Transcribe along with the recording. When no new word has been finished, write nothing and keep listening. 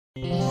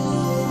Let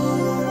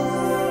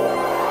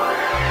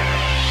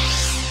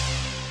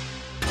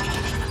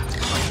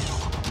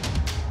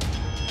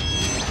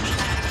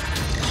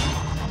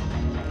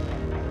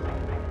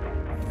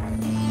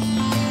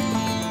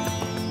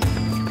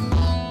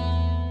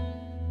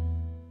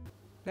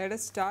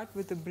us start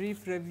with a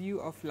brief review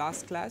of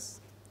last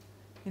class.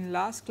 In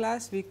last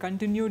class, we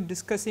continued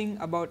discussing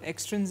about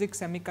extrinsic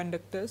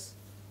semiconductors.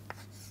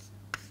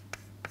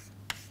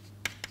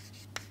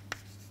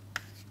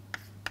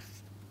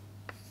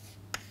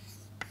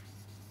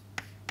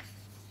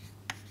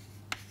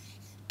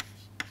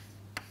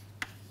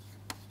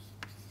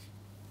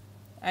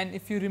 And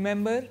if you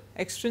remember,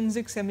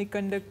 extrinsic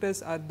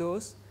semiconductors are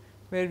those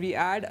where we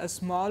add a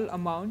small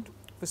amount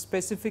of a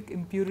specific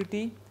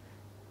impurity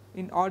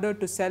in order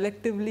to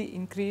selectively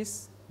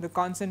increase the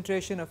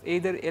concentration of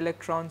either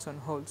electrons or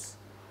holes.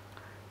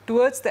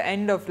 Towards the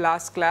end of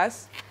last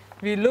class,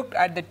 we looked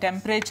at the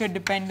temperature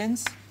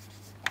dependence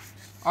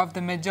of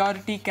the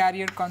majority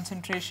carrier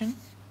concentration.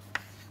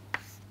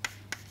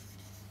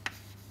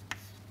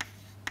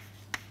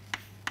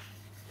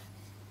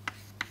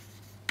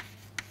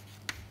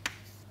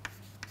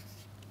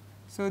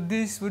 So,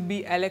 this would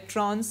be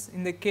electrons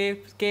in the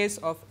case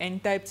of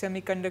n-type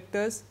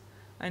semiconductors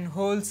and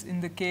holes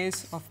in the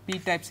case of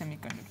p-type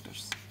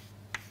semiconductors.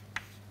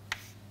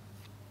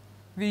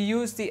 We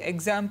use the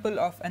example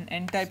of an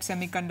n-type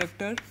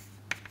semiconductor,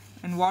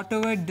 and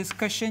whatever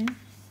discussion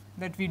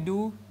that we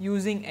do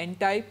using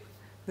n-type,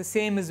 the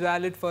same is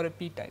valid for a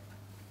p-type.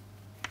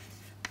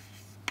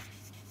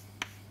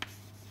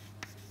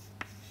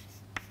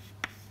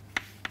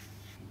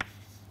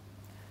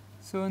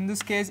 So, in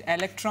this case,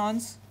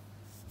 electrons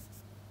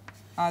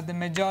are the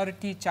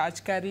majority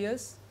charge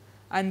carriers,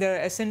 and there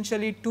are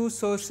essentially two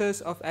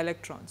sources of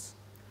electrons.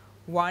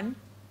 One,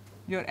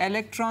 your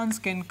electrons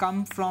can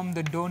come from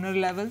the donor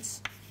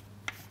levels.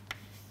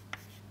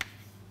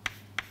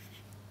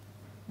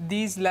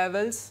 These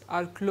levels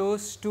are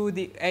close to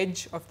the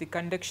edge of the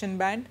conduction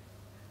band.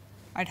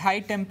 At high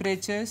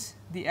temperatures,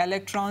 the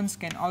electrons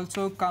can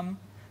also come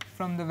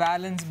from the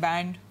valence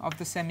band of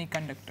the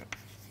semiconductor.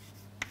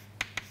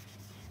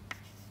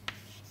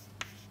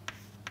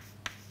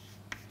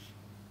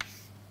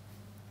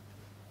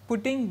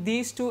 Putting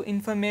these two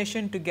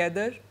information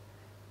together,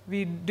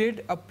 we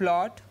did a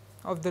plot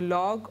of the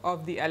log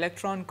of the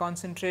electron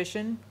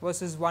concentration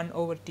versus 1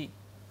 over T.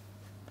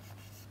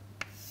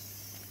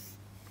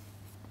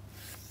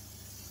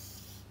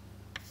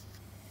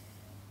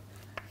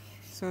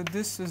 So,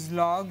 this is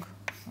log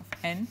of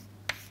n,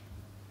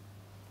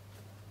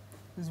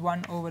 this is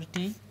 1 over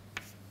T.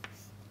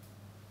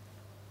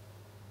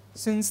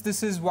 Since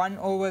this is 1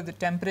 over the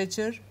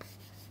temperature,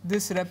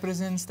 this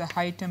represents the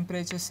high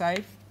temperature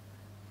side,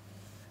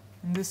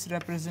 and this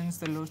represents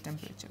the low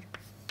temperature.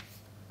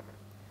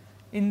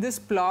 In this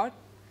plot,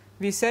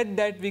 we said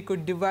that we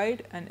could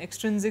divide an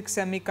extrinsic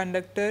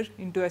semiconductor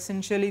into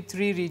essentially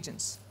three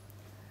regions.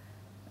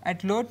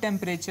 At low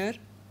temperature,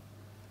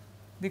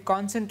 the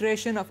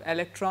concentration of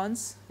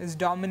electrons is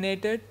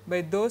dominated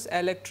by those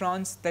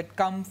electrons that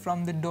come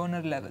from the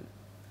donor level.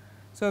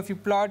 So, if you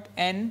plot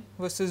n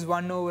versus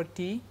 1 over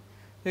T,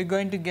 you are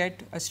going to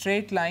get a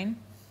straight line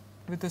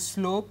with a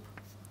slope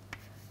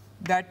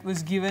that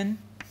was given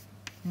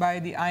by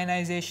the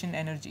ionization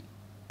energy.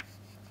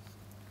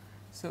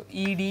 So,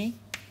 ED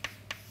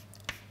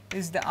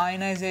is the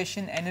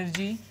ionization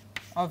energy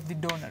of the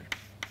donor.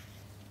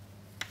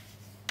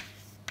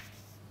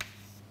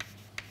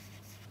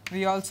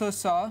 We also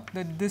saw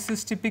that this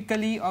is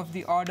typically of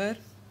the order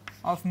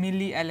of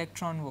milli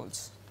electron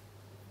volts.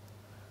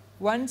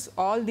 Once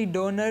all the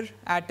donor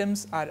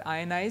atoms are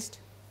ionized,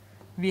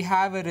 we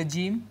have a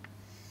regime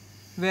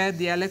where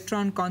the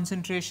electron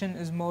concentration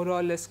is more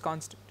or less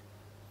constant.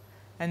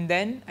 And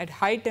then at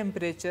high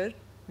temperature,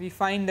 we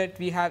find that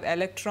we have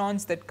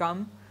electrons that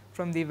come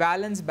from the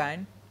valence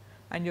band,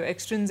 and your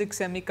extrinsic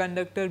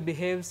semiconductor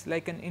behaves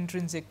like an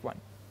intrinsic one.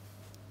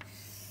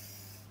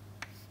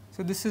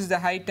 So, this is the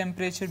high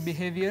temperature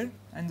behavior,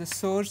 and the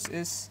source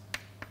is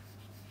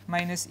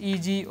minus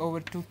Eg over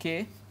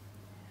 2k,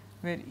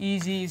 where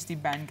Eg is the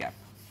band gap.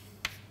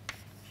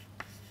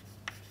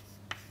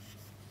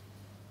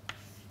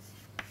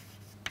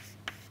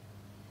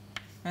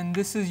 And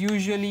this is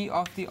usually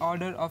of the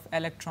order of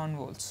electron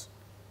volts.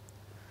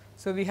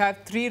 So, we have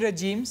three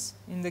regimes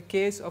in the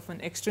case of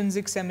an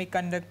extrinsic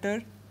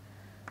semiconductor.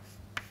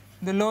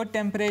 The low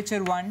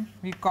temperature one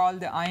we call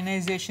the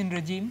ionization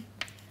regime,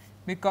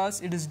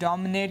 because it is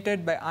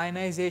dominated by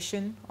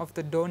ionization of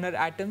the donor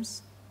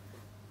atoms.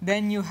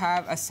 Then you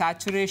have a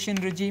saturation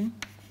regime,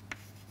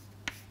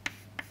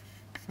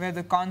 where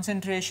the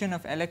concentration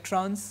of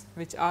electrons,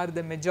 which are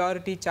the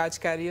majority charge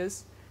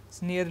carriers,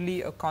 is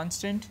nearly a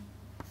constant.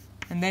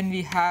 And then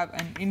we have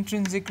an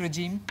intrinsic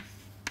regime,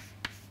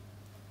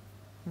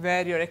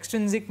 where your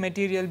extrinsic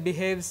material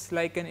behaves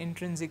like an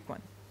intrinsic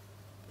one.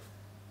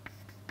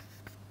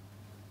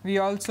 We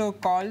also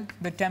call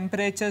the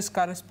temperatures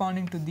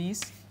corresponding to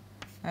these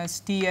as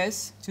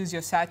Ts, which is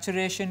your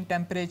saturation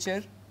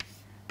temperature,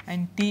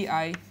 and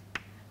Ti,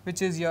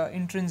 which is your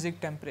intrinsic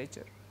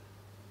temperature.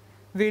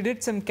 We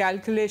did some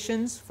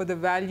calculations for the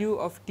value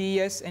of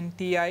Ts and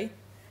Ti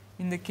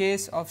in the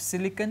case of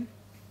silicon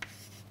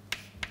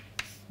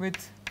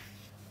with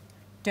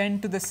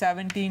 10 to the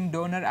 17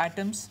 donor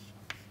atoms,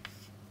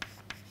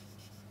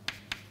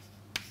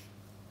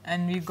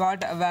 and we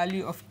got a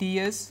value of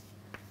Ts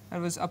that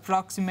was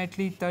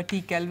approximately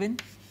 30 Kelvin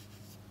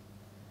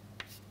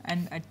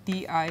and a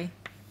Ti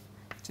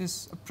which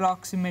is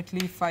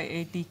approximately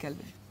 580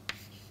 Kelvin,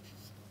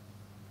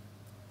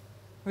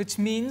 which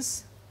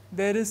means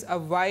there is a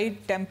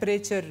wide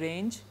temperature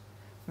range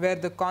where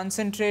the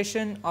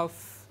concentration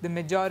of the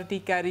majority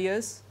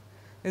carriers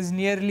is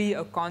nearly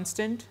a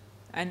constant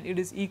and it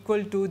is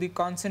equal to the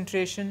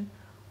concentration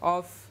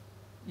of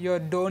your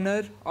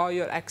donor or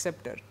your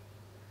acceptor.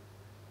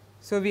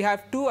 So, we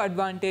have two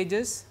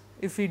advantages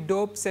if we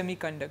dope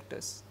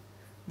semiconductors.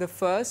 The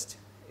first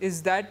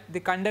is that the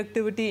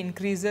conductivity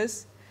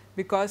increases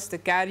because the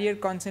carrier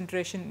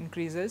concentration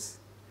increases,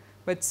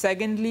 but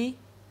secondly,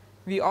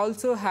 we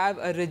also have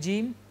a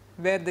regime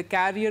where the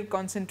carrier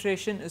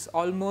concentration is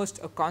almost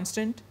a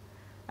constant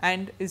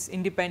and is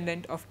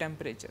independent of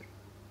temperature.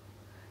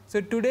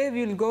 So, today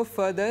we will go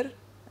further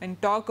and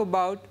talk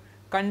about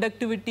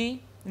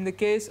conductivity in the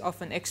case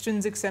of an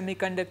extrinsic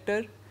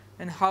semiconductor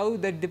and how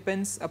that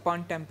depends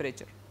upon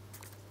temperature.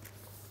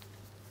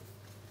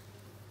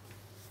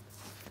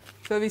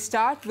 So, we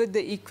start with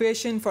the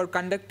equation for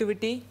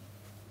conductivity.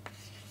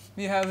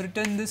 We have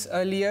written this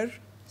earlier.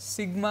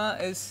 Sigma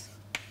is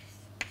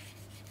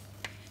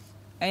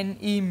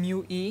Ne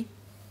mu E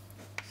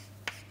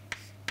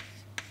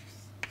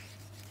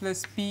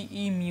plus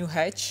Pe mu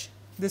H.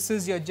 This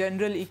is your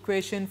general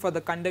equation for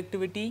the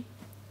conductivity.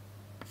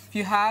 If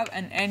you have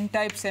an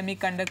n-type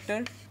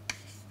semiconductor,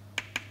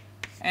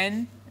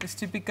 N is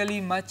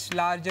typically much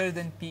larger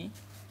than P.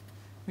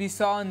 We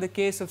saw in the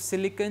case of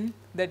silicon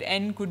that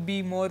N could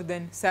be more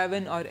than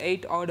 7 or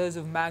 8 orders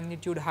of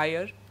magnitude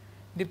higher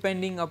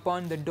depending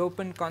upon the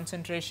dopant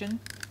concentration,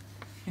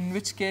 in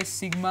which case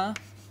sigma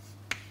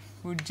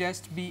would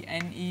just be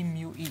Ne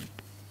mu E.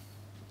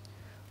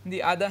 On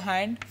the other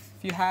hand,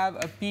 if you have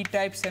a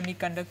p-type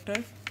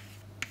semiconductor,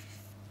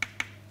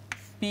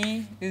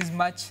 P is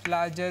much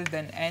larger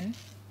than N,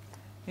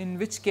 in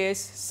which case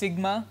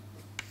sigma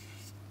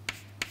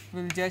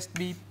will just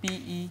be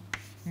Pe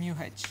mu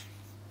H.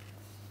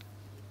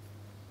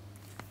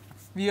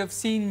 We have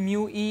seen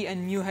mu E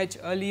and mu H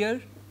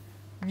earlier.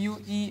 Mu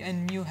E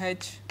and mu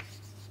H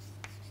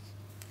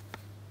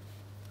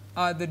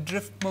are the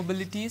drift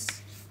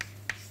mobilities.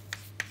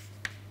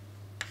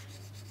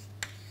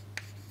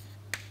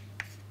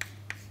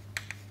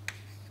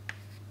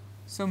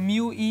 So,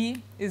 mu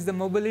E is the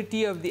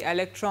mobility of the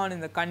electron in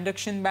the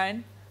conduction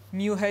band,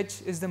 mu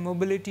H is the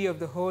mobility of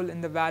the hole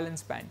in the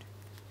valence band.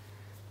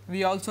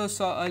 We also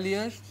saw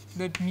earlier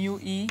that mu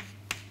E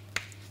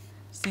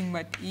is nothing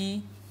but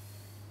E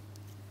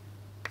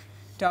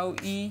tau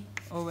E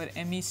over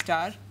m E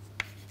star,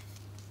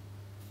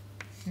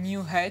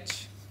 mu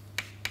H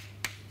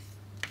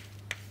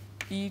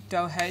E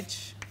tau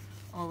H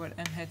over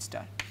m H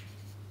star,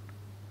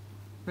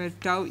 where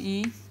tau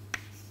E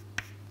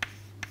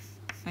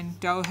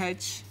and tau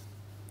H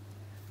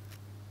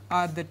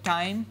are the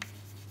time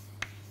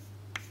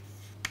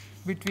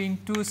between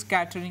two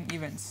scattering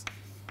events.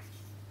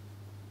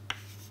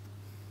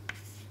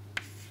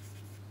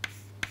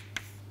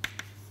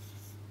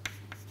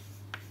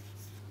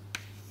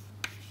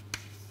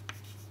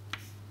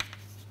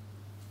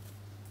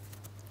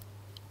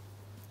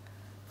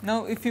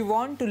 Now, if you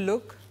want to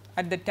look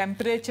at the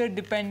temperature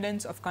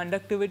dependence of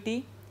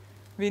conductivity,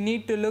 we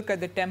need to look at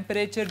the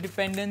temperature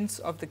dependence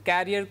of the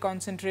carrier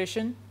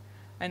concentration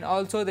and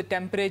also the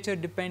temperature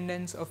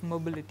dependence of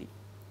mobility.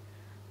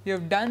 We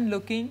have done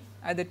looking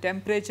at the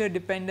temperature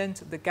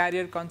dependence of the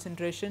carrier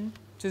concentration,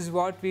 which is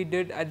what we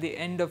did at the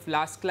end of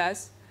last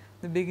class,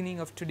 the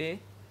beginning of today.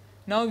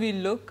 Now, we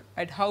look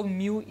at how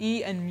mu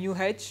E and mu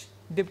H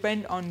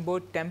depend on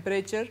both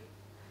temperature,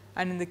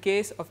 and in the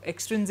case of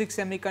extrinsic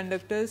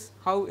semiconductors,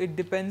 how it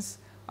depends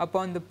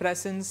upon the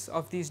presence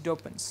of these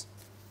dopants.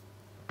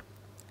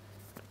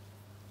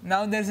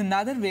 Now, there is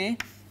another way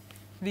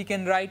we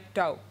can write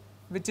tau,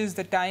 which is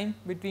the time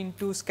between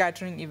two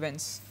scattering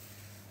events.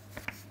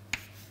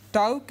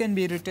 Tau can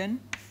be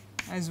written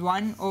as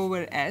 1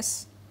 over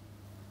S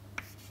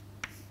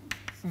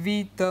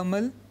V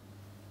thermal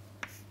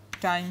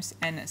times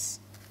Ns.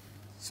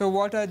 So,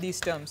 what are these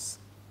terms?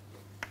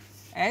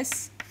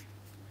 S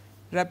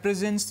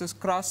represents the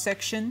cross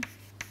section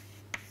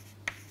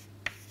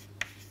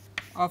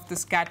of the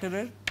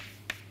scatterer,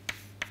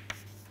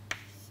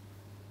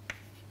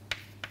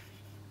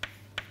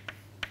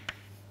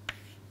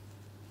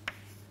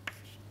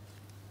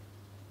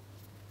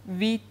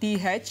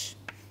 Vth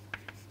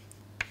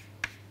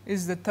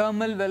is the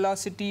thermal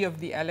velocity of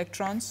the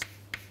electrons,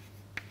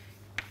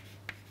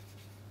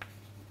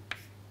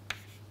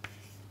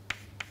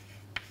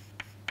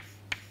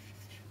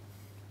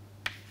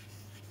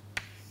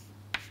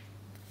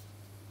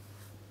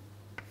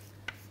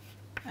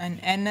 and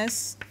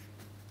Ns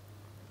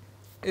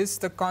is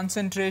the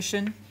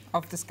concentration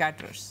of the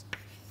scatterers.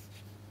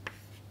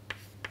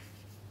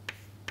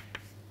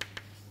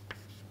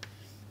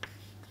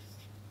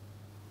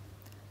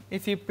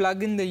 if you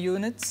plug in the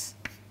units,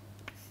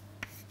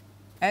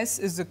 S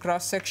is the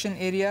cross section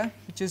area,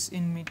 which is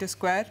in meter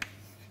square.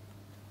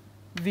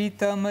 V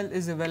thermal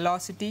is the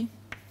velocity,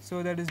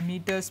 so that is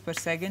meters per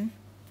second.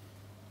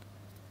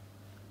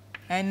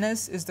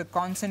 Ns is the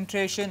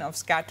concentration of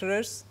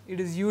scatterers. It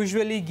is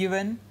usually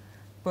given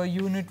per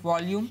unit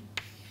volume.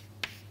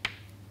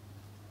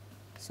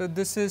 So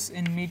this is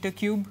in meter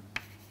cube,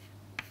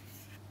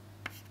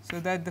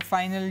 so that the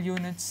final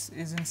units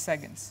is in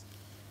seconds.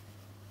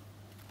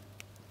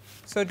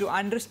 So to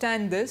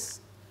understand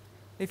this,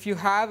 if you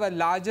have a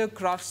larger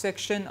cross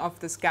section of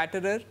the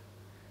scatterer,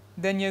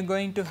 then you are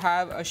going to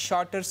have a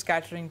shorter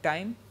scattering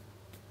time.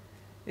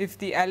 If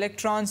the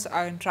electrons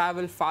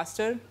travel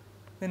faster,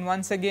 then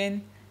once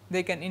again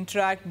they can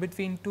interact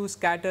between two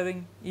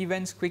scattering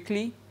events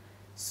quickly,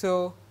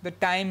 so the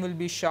time will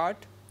be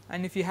short.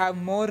 And if you have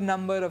more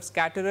number of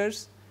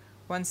scatterers,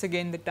 once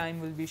again the time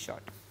will be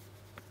short.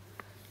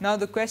 Now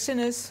the question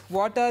is,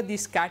 what are the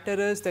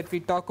scatterers that we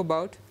talk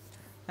about,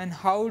 and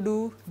how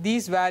do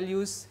these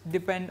values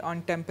depend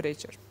on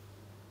temperature?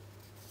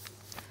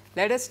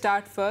 Let us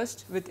start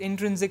first with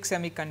intrinsic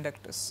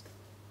semiconductors.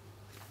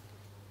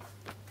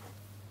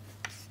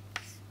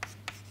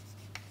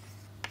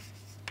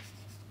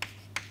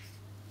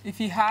 If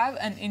you have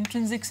an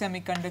intrinsic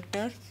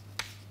semiconductor,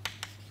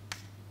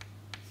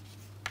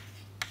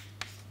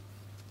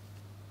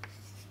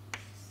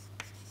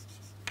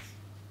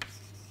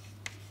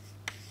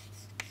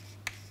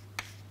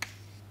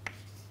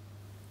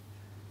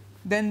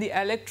 then the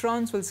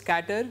electrons will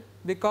scatter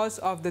because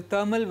of the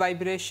thermal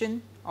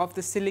vibration of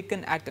the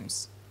silicon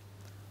atoms.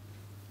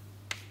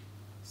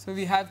 So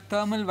we have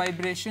thermal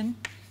vibration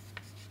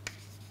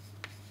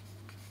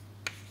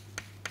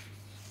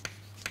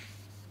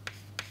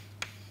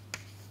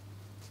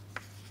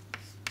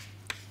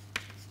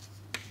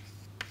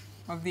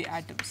of the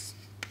atoms.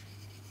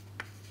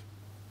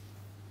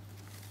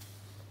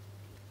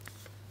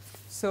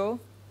 So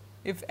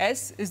if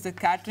S is the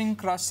scattering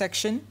cross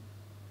section,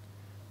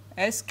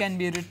 S can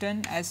be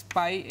written as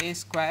pi a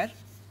square,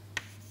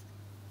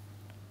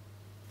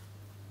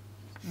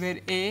 where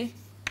A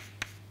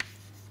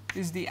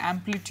is the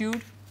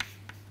amplitude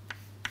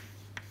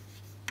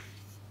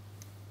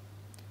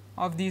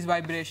of these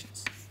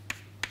vibrations.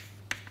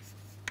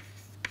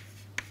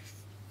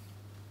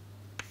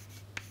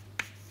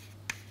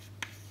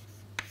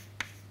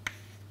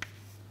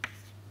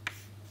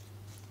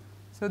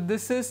 So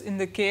this is in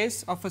the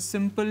case of a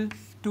simple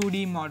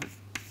 2D model.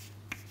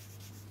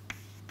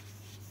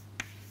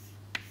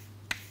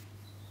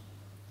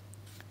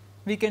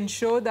 We can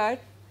show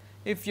that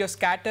if your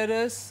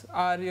scatterers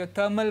are your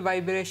thermal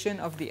vibration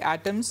of the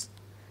atoms,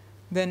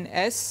 then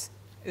S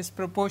is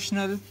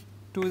proportional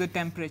to the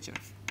temperature,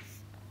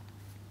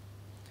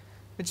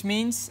 which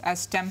means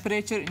as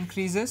temperature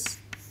increases,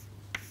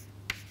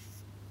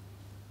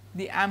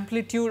 the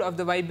amplitude of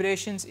the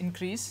vibrations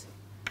increase.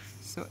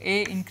 So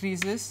A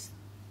increases,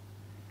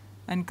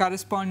 and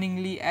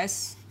correspondingly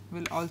S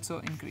will also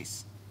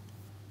increase.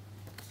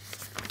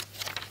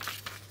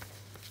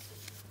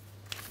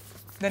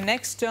 The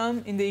next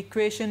term in the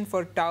equation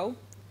for tau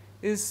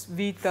is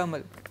V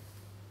thermal.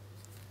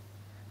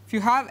 If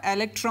you have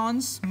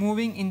electrons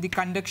moving in the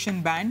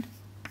conduction band,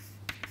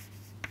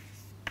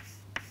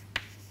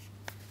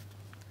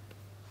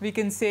 we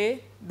can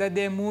say that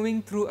they are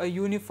moving through a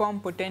uniform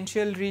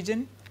potential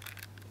region.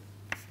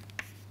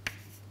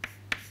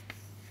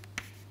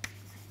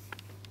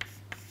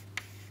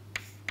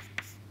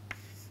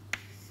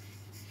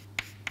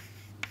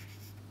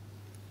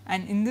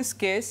 And in this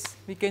case,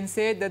 we can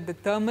say that the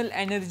thermal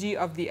energy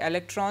of the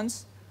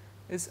electrons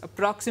is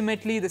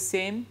approximately the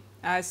same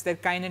as their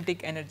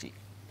kinetic energy.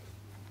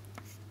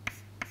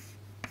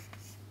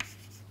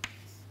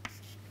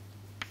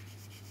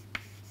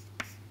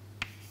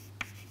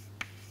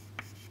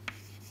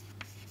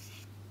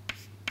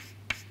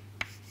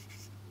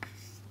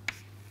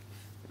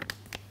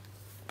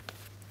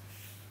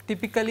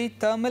 Typically,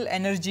 thermal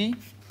energy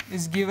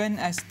is given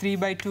as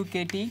 3/2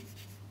 kT .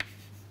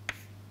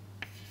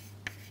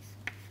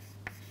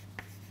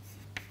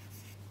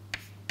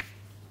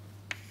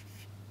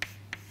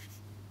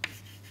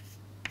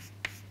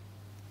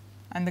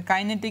 And the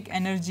kinetic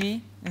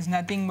energy is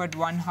nothing but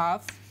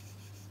 1/2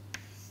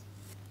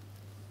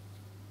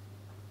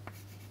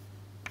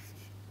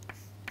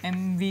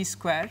 mv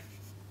square.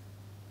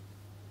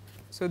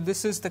 So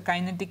this is the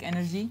kinetic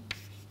energy.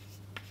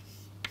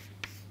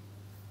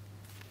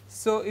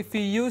 So if we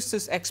use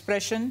this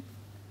expression,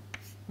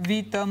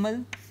 V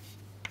thermal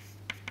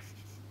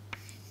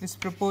is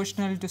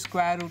proportional to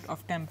square root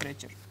of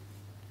temperature,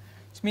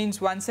 which means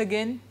once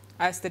again,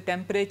 as the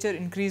temperature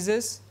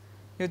increases,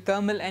 your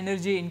thermal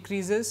energy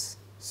increases,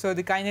 so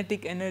the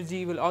kinetic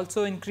energy will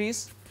also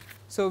increase,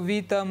 so V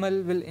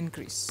thermal will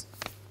increase.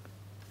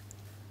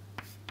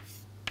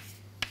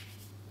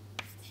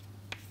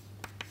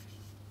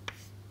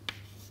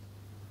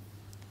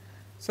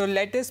 So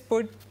let us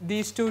put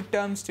these two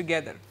terms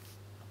together.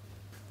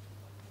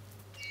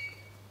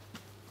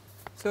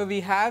 So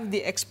we have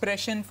the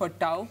expression for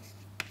tau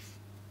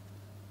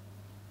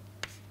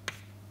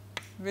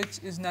which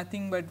is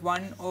nothing but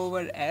 1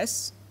 over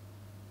S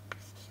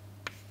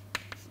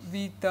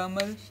V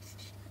thermal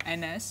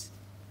Ns.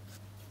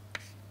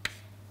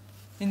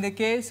 In the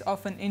case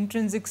of an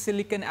intrinsic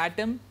silicon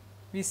atom,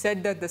 we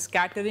said that the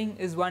scattering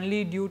is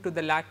only due to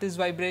the lattice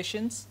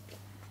vibrations.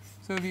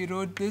 So, we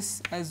wrote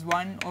this as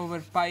 1 over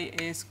pi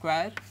a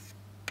square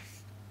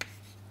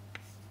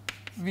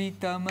V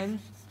thermal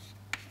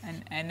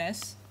and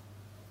Ns.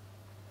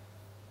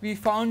 We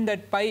found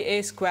that pi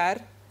a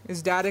square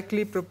is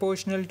directly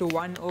proportional to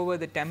 1 over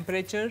the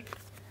temperature.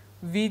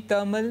 V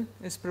thermal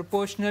is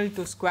proportional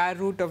to square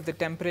root of the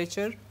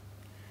temperature,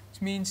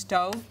 which means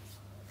tau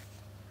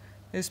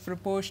is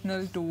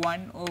proportional to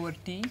 1 over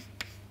T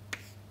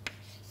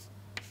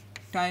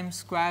times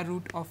square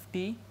root of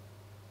T.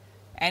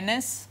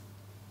 Ns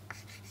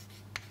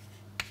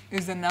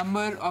is the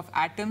number of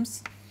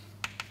atoms,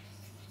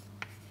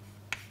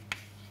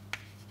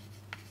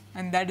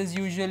 and that is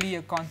usually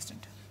a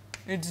constant.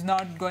 It is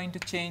not going to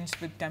change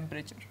with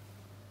temperature.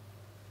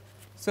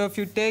 So, if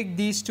you take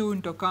these two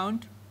into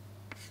account,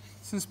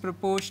 this is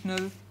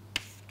proportional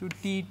to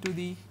T to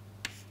the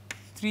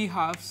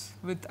 3/2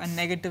 with a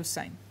negative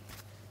sign.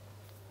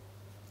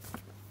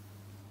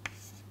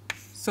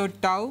 So,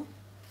 tau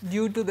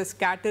due to the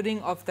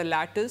scattering of the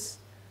lattice,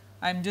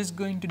 I am just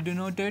going to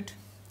denote it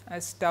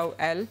as tau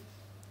L,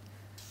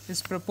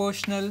 is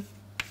proportional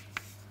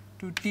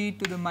to T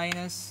to the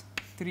minus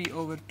 3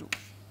 over 2.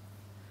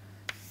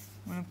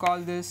 I am going to call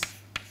this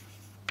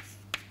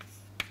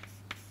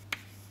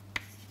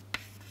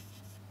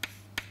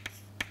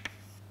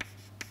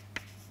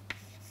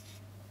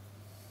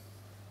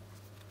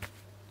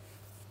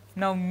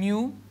now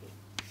mu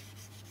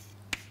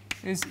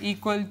is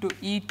equal to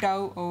E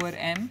tau over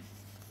m,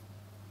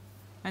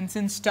 and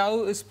since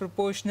tau is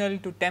proportional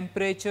to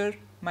temperature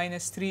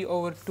minus 3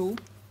 over 2, you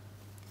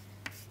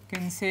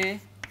can say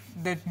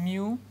that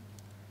mu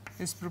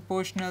is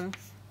proportional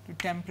to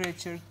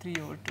temperature 3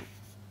 over 2.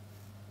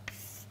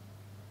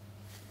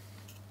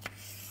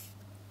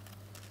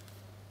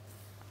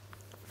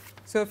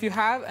 So, if you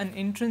have an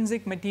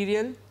intrinsic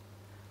material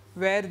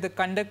where the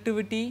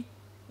conductivity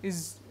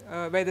is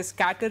where the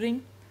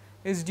scattering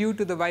is due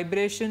to the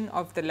vibration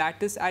of the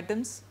lattice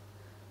atoms,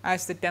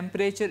 as the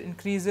temperature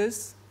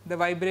increases, the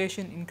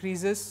vibration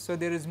increases. So,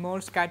 there is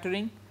more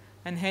scattering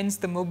and hence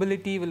the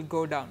mobility will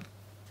go down.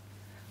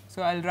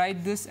 So, I will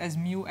write this as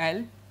mu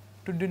L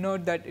to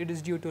denote that it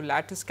is due to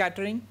lattice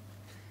scattering.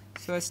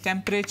 So, as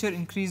temperature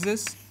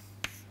increases,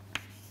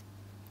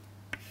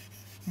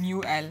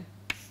 mu L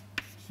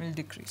will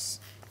decrease.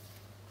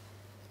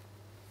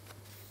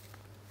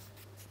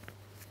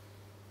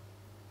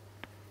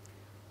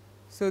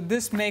 So,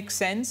 this makes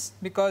sense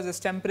because as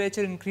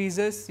temperature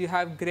increases, you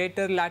have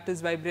greater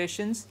lattice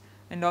vibrations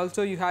and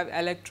also you have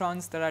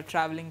electrons that are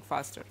traveling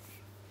faster.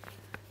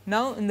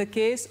 Now, in the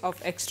case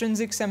of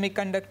extrinsic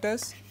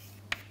semiconductors,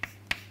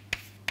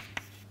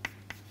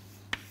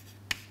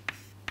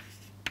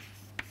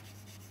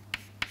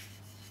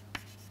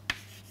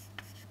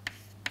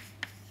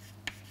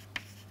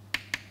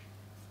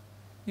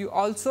 you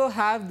also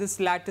have this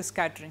lattice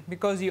scattering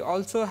because you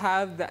also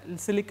have the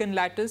silicon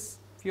lattice.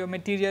 If your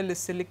material is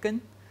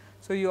silicon,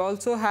 so you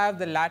also have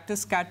the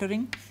lattice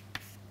scattering.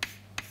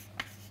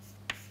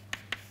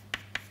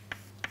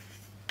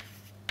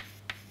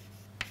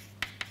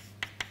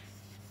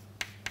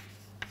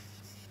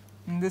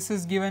 And this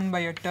is given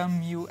by a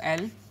term mu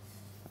L,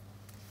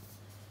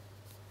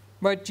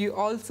 but you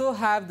also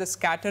have the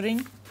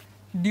scattering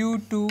due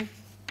to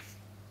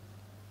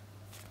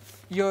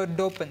your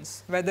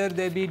dopants, whether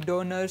they be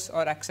donors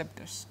or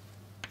acceptors.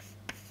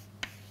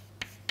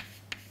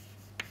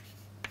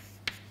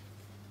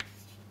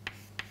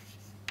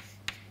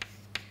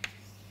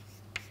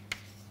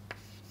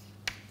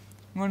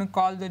 I am going to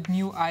call that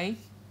mu I.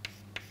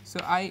 So,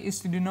 I is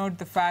to denote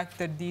the fact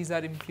that these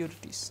are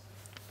impurities.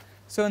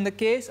 So, in the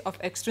case of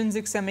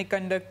extrinsic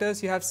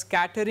semiconductors, you have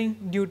scattering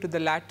due to the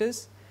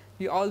lattice,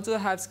 you also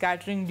have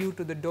scattering due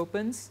to the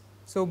dopants.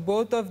 So,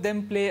 both of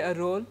them play a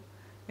role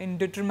in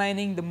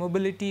determining the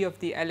mobility of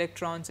the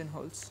electrons and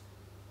holes.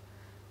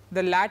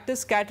 The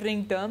lattice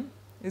scattering term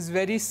is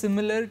very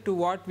similar to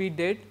what we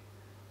did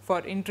for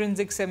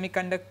intrinsic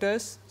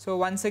semiconductors. So,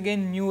 once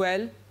again mu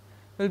L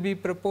will be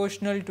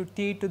proportional to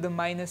T to the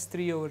minus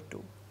 3 over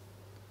 2.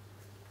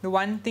 The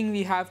one thing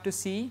we have to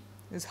see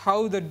is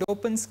how the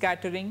dopant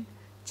scattering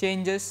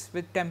changes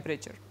with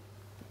temperature.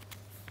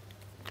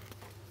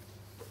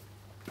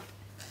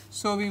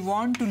 So, we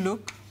want to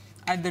look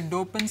at the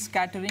dopant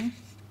scattering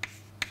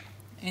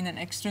in an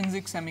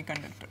extrinsic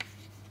semiconductor.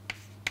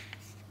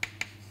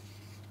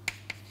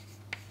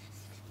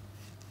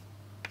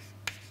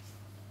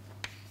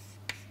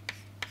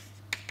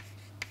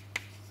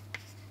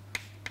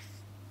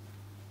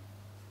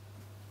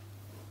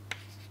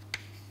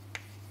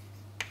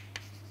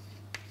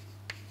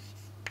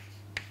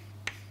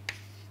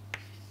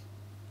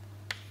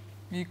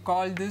 We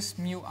call this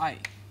mu I.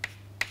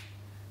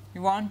 We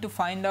want to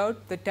find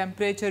out the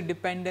temperature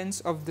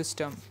dependence of this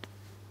term.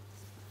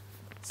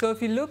 So,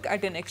 if you look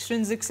at an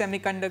extrinsic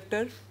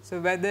semiconductor,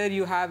 so whether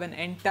you have an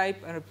n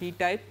type or a p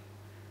type,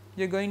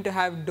 you are going to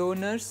have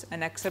donors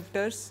and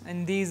acceptors,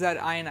 and these are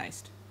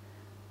ionized,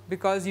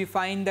 because you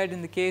find that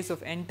in the case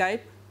of n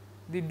type,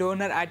 the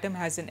donor atom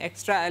has an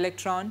extra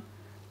electron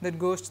that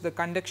goes to the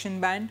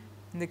conduction band.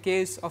 In the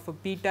case of a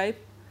p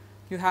type,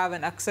 you have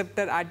an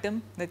acceptor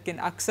atom that can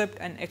accept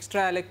an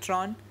extra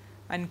electron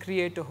and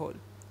create a hole.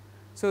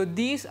 So,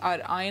 these are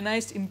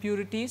ionized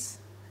impurities,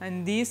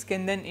 and these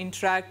can then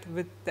interact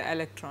with the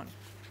electron.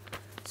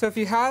 So, if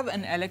you have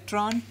an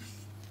electron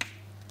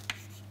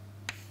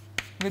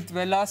with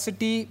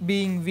velocity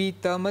being v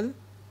thermal,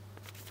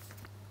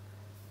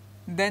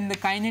 then the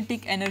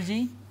kinetic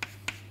energy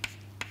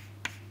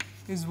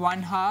is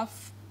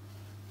 1/2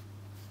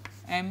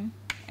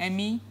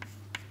 me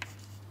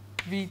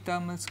v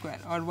thermal square,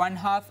 or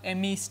 1/2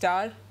 me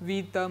star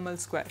v thermal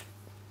square.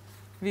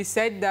 We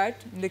said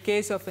that in the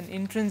case of an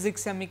intrinsic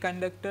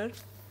semiconductor,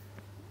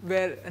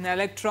 where an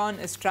electron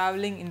is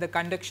traveling in the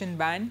conduction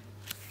band,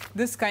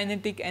 this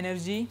kinetic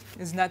energy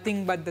is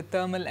nothing but the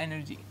thermal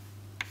energy.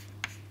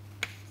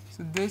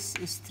 So, this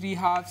is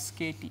 3/2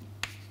 kT.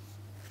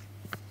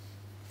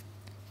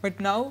 But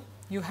now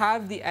you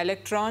have the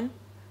electron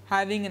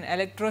having an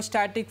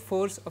electrostatic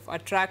force of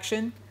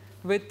attraction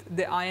with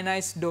the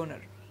ionized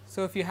donor.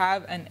 So, if you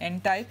have an n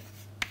type,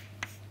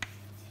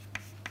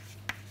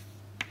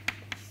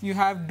 you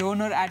have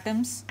donor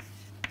atoms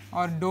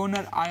or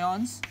donor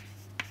ions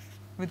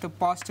with a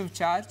positive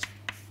charge,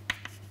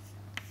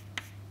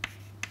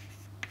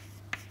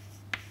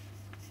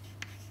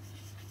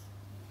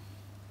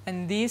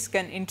 and these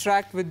can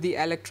interact with the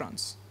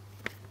electrons.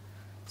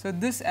 So,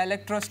 this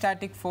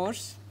electrostatic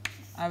force,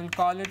 I will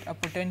call it a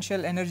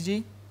potential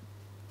energy,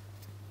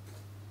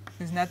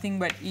 is nothing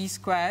but E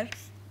square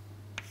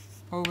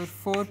over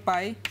 4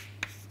 pi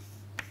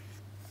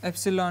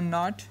epsilon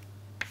naught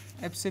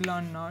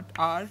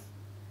r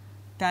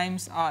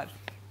times r.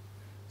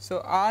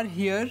 So, r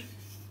here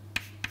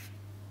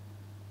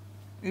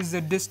is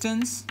the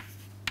distance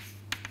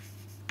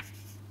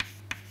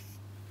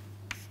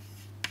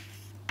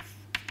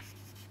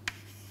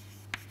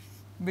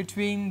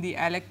between the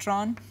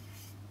electron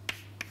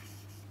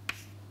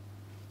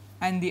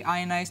and the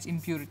ionized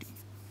impurity.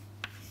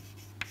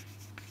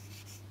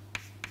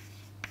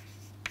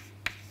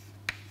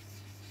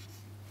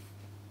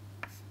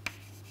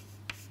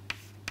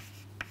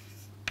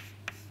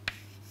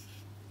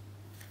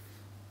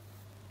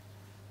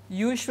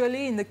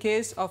 Usually in the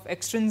case of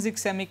extrinsic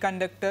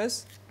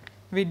semiconductors,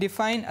 we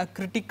define a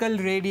critical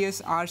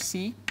radius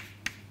RC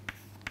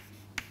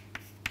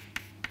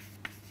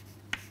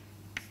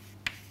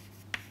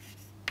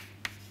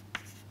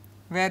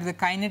where the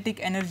kinetic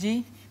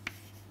energy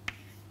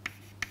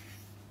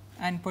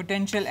and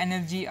potential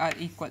energy are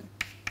equal.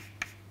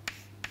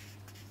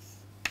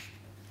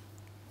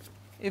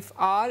 If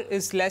R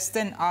is less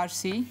than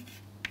RC,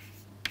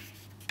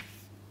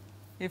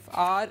 if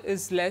R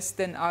is less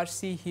than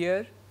RC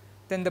here,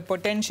 then the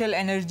potential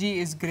energy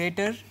is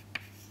greater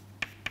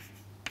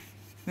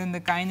than the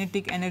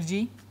kinetic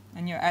energy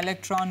and your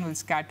electron will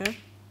scatter.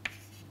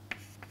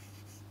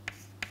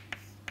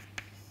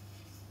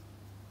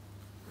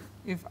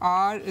 If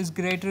R is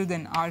greater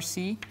than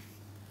RC,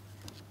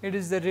 it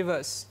is the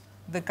reverse.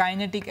 The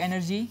kinetic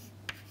energy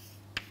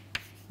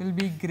will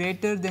be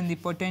greater than the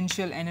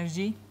potential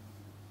energy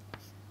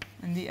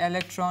and the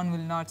electron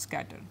will not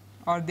scatter,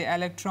 or the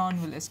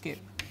electron will escape.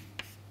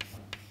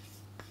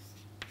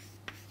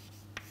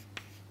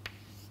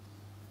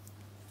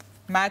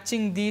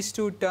 Matching these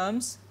two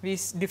terms, we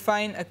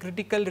define a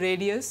critical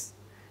radius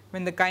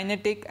when the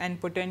kinetic and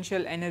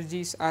potential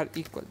energies are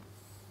equal.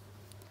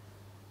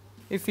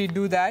 If we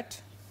do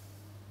that,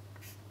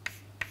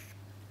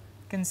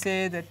 you can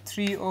say that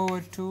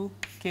 3/2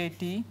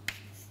 kT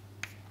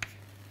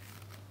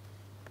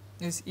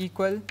is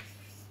equal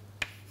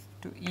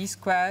to E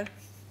square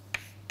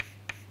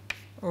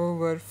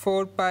over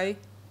 4 pi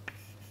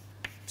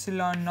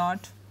epsilon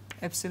naught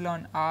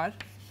epsilon r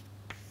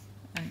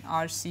and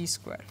RC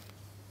square,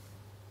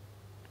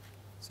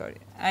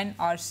 and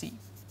RC,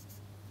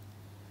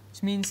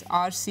 which means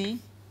RC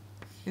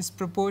is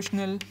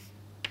proportional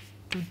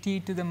to t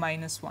to the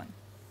minus 1.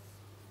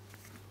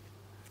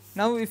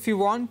 Now, if you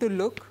want to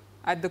look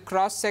at the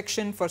cross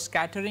section for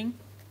scattering,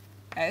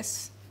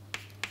 S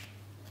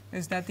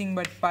is nothing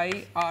but pi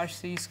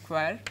RC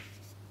square,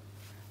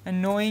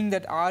 and knowing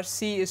that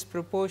RC is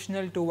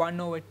proportional to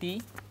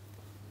 1/t,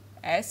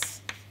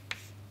 S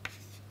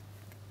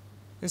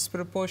is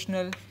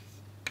proportional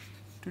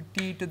to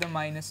t to the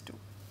minus 2.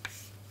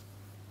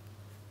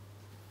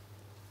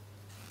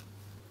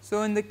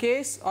 So, in the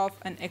case of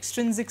an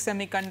extrinsic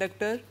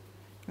semiconductor,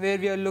 where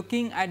we are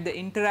looking at the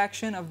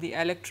interaction of the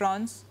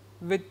electrons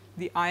with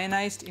the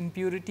ionized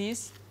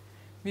impurities,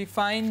 we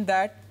find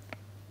that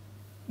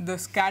the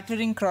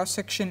scattering cross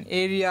section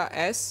area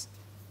S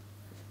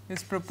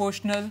is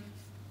proportional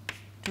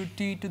to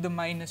t to the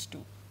minus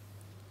 2.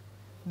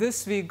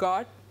 This we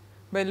got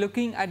by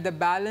looking at the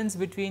balance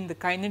between the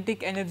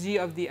kinetic energy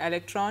of the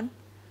electron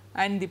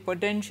and the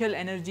potential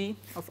energy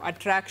of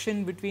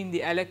attraction between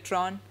the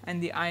electron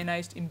and the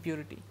ionized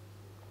impurity.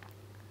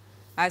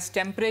 As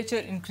temperature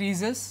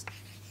increases,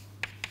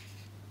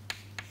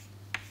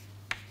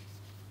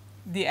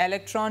 the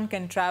electron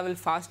can travel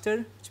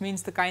faster, which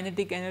means the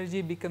kinetic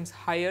energy becomes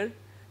higher.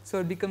 So,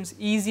 it becomes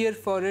easier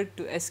for it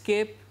to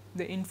escape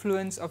the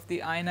influence of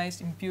the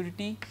ionized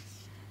impurity,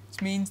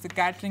 which means the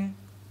scattering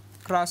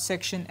cross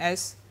section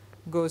S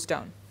goes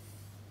down.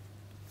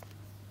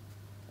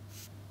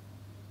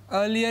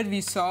 Earlier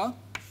we saw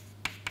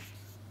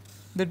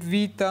that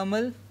V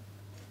thermal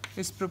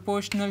is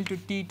proportional to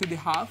T to the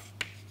half.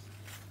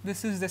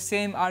 This is the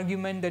same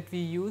argument that we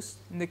use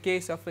in the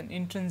case of an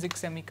intrinsic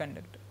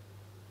semiconductor.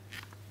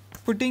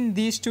 Putting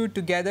these two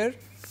together,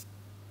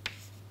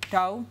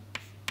 tau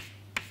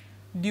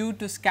due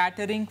to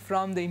scattering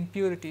from the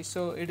impurity,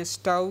 so it is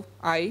tau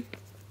I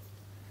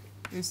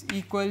is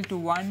equal to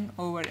 1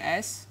 over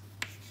S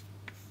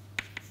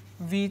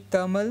V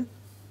thermal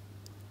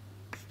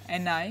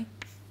Ni.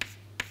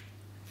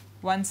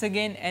 Once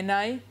again,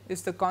 Ni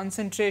is the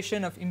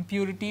concentration of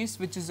impurities,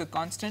 which is a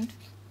constant.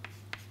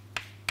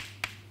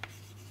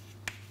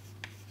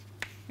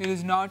 It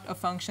is not a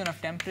function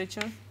of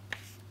temperature.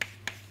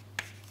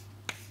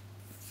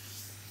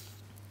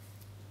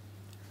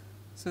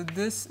 So,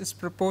 this is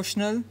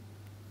proportional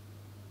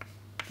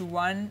to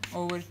 1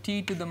 over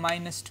T to the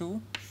minus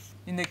 2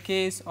 in the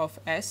case of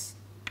S,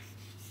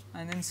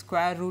 and then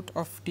square root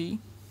of T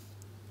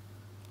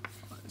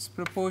is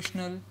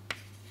proportional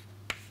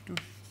to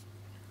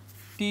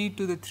T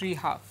to the 3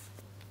 half.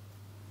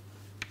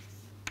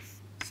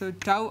 So,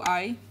 tau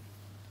I,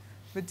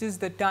 which is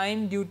the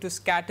time due to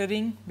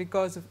scattering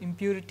because of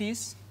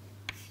impurities,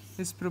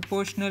 is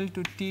proportional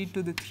to T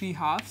to the 3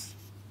 halves.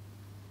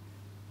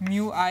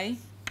 Mu I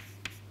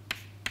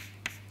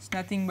is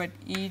nothing but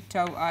E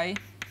tau I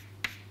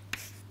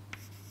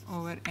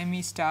over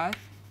me star.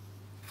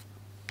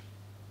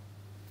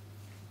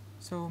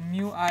 So,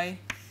 mu I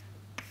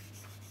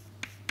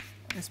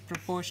is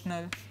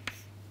proportional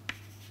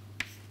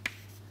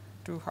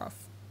to half,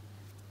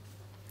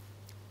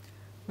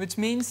 which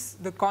means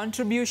the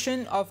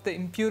contribution of the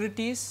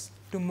impurities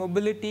to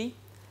mobility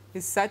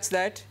is such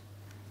that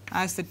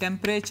as the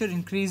temperature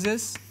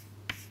increases,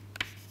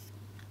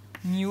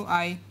 mu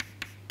I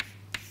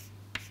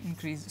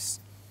increases.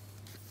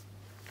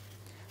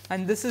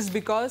 And this is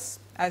because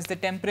as the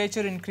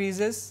temperature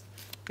increases,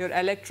 your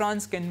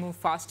electrons can move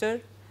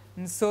faster,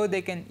 and so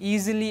they can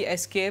easily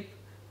escape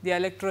the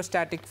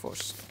electrostatic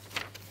force.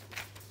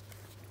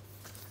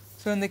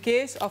 So, in the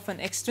case of an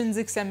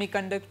extrinsic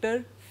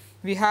semiconductor,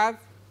 we have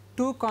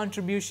two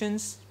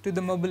contributions to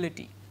the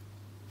mobility.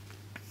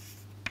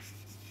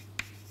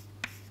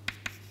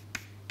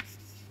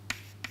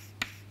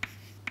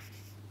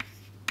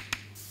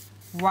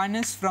 One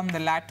is from the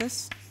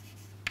lattice,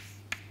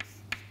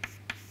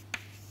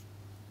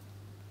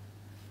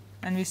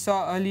 and we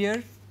saw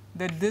earlier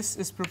that this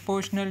is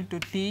proportional to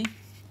T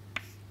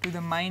to the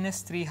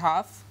minus 3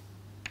 half.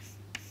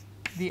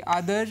 The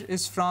other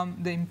is from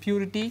the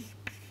impurity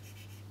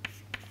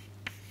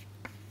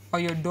or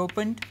your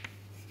dopant,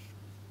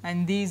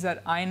 and these are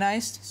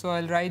ionized. So,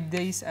 I will write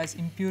these as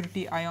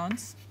impurity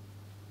ions,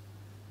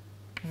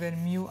 where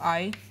mu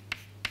I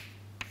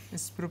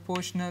is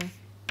proportional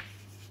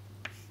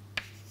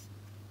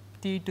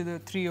T to the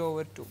 3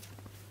 over 2.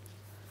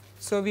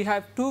 So, we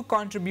have two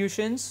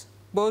contributions,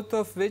 both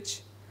of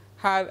which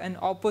have an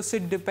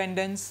opposite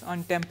dependence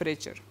on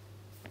temperature.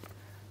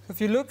 So,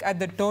 if you look at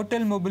the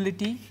total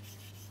mobility,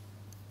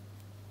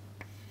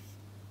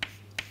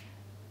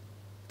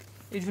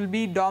 it will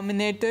be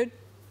dominated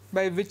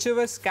by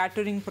whichever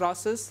scattering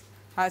process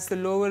has the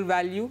lower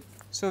value.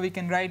 So, we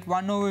can write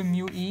 1 over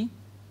mu E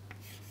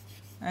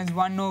as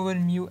 1 over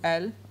mu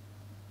L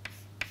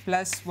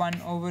plus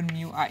 1 over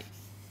mu I.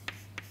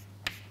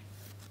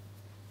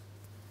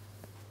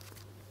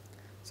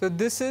 So,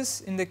 this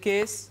is in the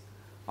case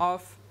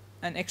of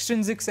an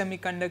extrinsic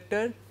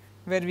semiconductor,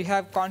 where we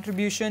have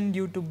contribution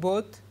due to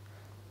both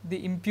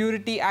the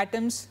impurity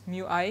atoms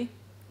mu I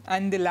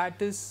and the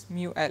lattice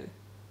mu L.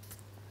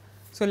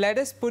 So, let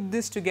us put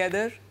this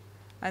together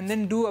and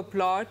then do a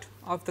plot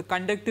of the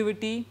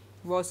conductivity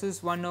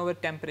versus 1 over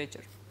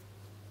temperature.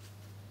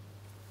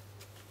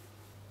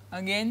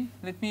 Again,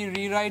 let me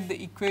rewrite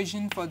the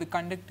equation for the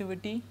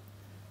conductivity.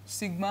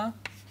 Sigma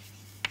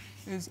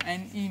is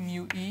Ne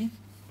mu E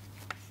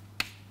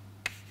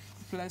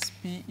plus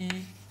Pe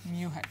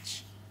mu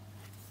H.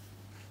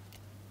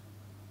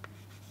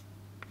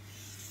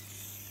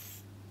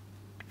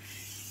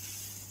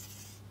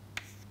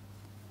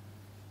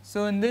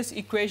 So, in this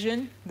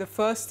equation, the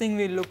first thing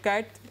we look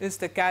at is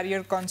the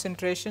carrier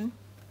concentration.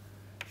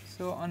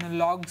 So, on a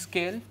log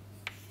scale,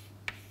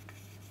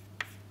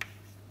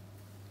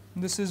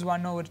 this is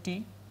 1 over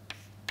T.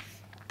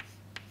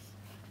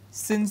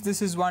 Since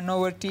this is 1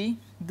 over T,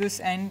 this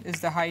end is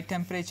the high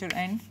temperature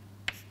end,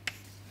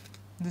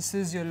 this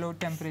is your low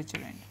temperature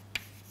end.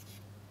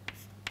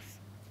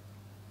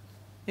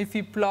 If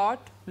we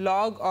plot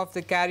log of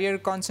the carrier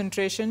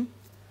concentration,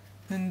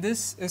 then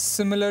this is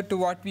similar to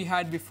what we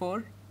had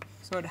before.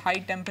 So, at high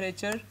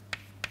temperature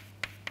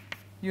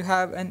you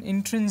have an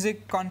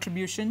intrinsic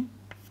contribution,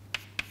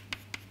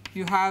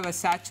 you have a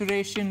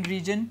saturation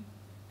region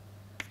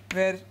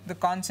where the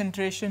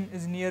concentration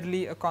is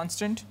nearly a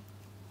constant,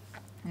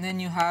 and then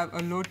you have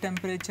a low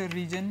temperature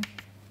region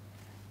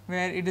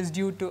where it is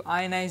due to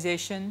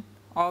ionization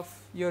of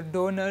your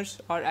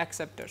donors or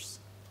acceptors.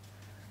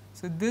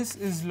 So, this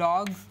is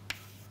log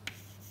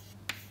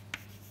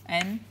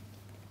n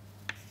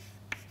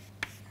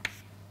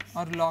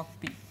or log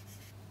p.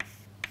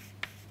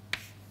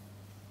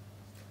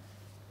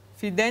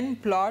 If we then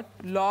plot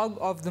log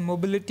of the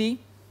mobility,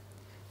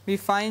 we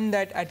find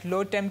that at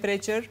low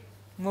temperature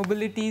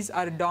mobilities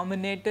are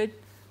dominated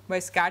by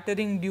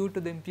scattering due to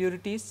the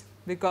impurities,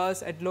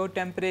 because at low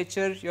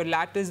temperature your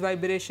lattice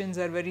vibrations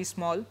are very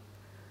small.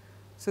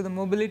 So, the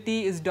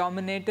mobility is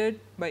dominated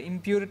by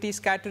impurity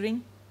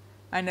scattering,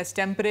 and as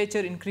temperature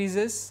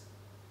increases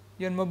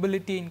your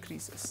mobility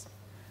increases.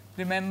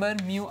 Remember,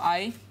 mu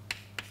I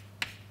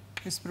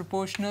is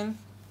proportional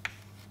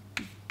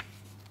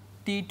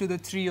T to the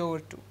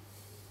 3/2.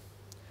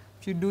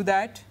 If you do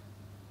that,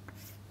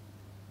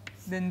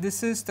 then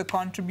this is the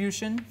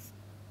contribution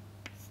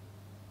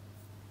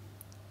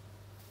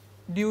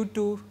due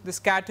to the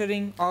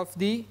scattering of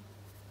the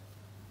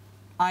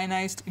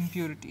ionized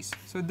impurities.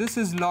 So, this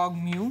is log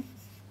mu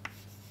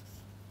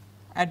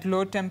at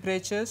low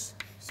temperatures.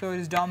 So,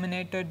 it is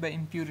dominated by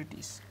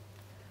impurities.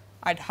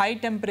 At high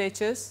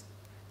temperatures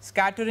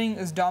scattering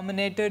is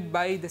dominated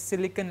by the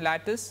silicon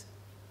lattice,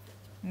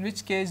 in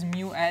which case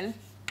mu L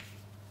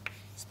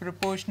is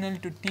proportional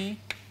to T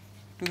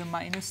to the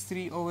minus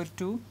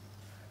 3/2.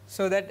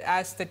 So, that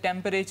as the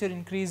temperature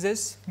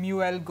increases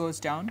mu L goes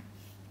down.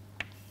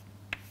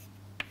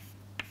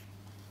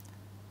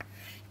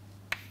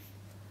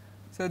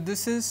 So,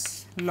 this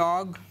is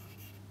log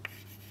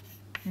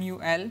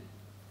mu L.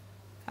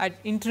 At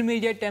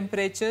intermediate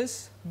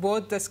temperatures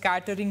both the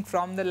scattering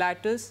from the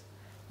lattice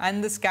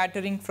and the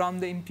scattering from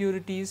the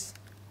impurities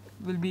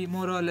will be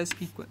more or less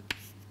equal.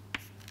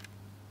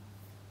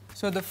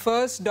 So, the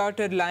first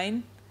dotted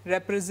line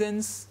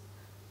represents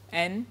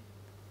n,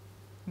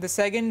 the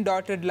second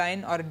dotted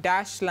line or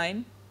dashed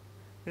line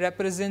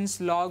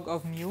represents log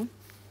of mu.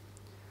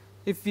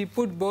 If we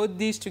put both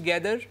these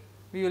together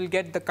we will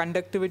get the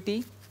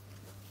conductivity,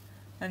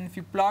 and if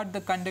you plot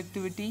the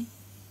conductivity,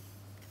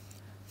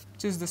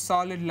 which is the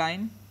solid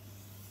line,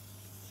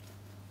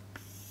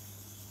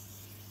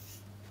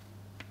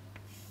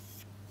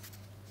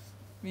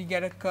 we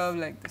get a curve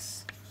like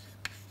this.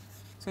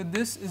 So,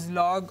 this is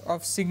log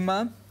of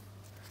sigma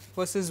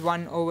versus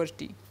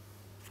 1/T.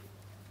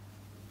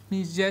 Let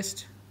me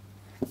just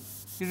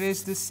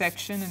erase this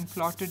section and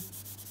plot it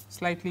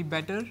slightly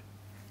better.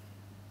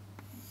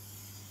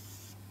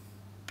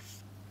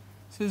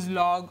 This is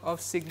log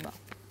of sigma.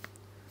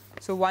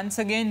 So, once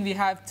again we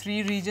have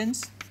three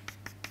regions.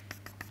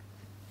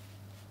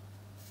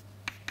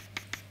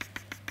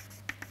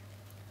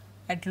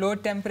 At low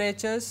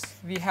temperatures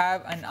we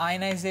have an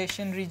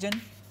ionization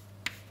region.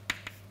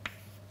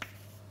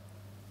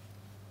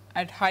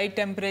 At high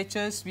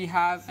temperatures we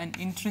have an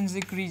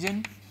intrinsic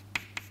region,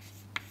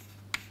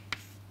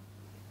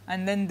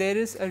 and then there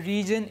is a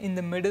region in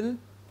the middle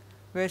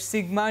where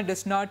sigma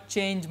does not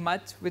change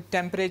much with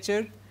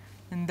temperature,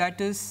 and that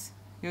is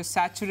your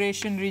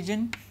saturation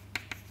region.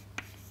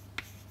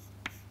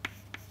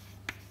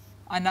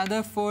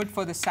 Another word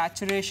for the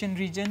saturation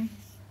region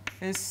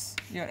is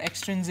your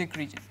extrinsic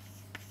region.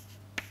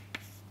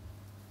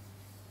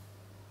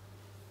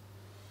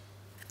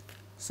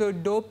 So,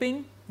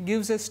 doping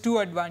gives us two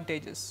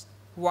advantages.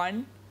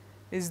 One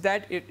is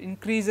that it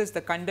increases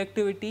the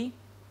conductivity,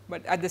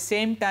 but at the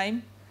same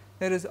time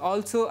there is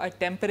also a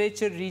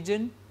temperature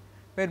region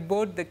where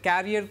both the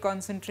carrier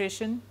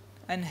concentration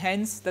and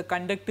hence the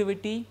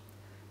conductivity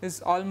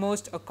is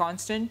almost a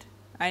constant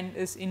and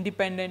is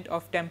independent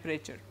of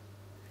temperature.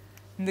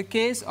 In the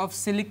case of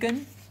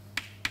silicon,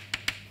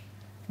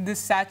 this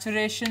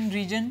saturation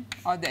region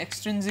or the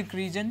extrinsic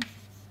region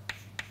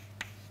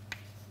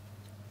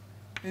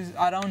is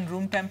around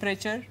room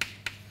temperature,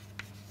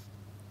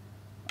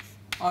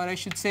 or I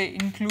should say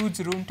includes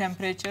room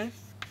temperature,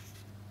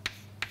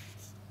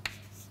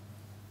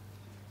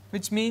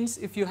 which means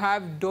if you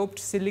have doped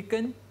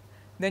silicon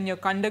then your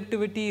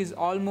conductivity is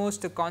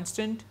almost a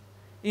constant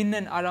in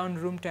and around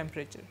room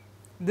temperature.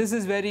 This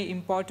is very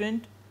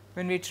important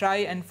when we try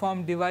and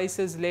form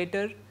devices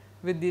later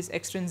with these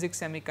extrinsic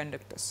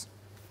semiconductors.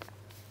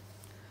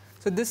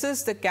 So, this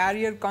is the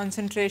carrier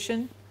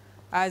concentration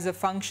as a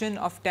function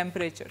of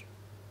temperature.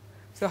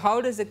 So,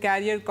 how does the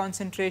carrier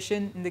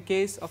concentration in the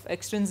case of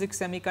extrinsic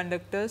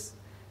semiconductors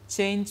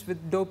change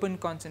with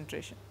dopant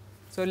concentration?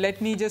 So, let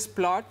me just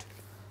plot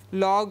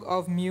log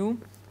of mu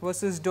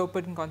versus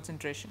dopant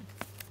concentration.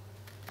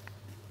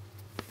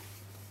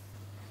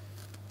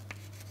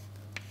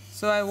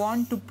 So, I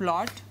want to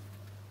plot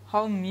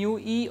how mu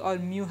E or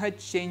mu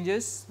H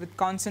changes with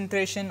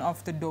concentration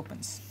of the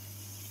dopants.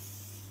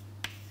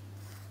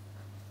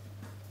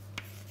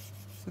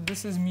 So,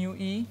 this is mu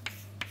E,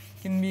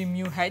 can be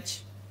mu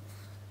H.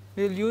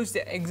 we will use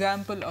the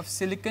example of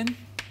silicon,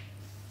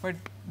 but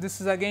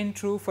this is again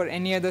true for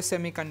any other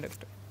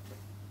semiconductor.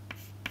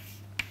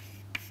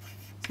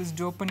 This is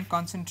dopant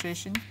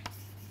concentration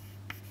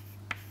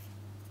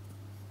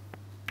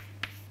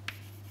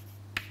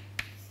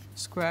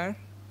square.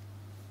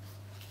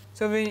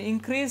 So, when we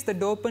increase the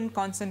dopant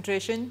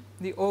concentration,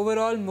 the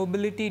overall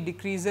mobility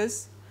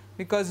decreases,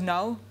 because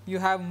now you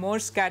have more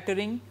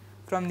scattering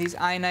from these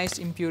ionized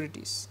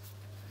impurities.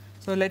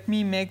 So, let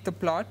me make the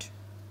plot.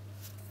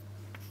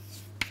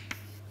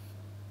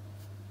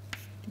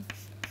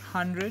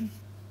 100,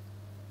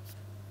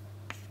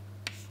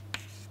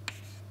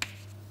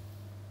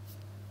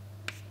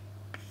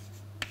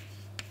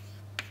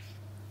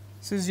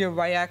 this is your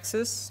y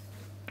axis,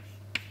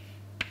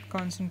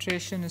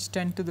 concentration is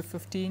 10 to the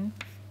 15.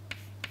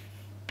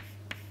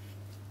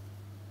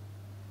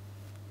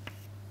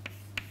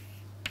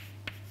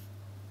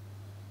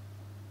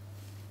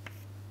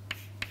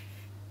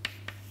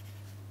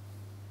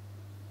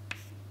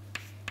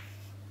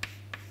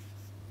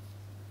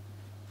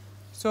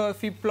 So,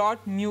 if we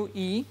plot mu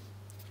e,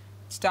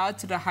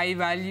 starts at a high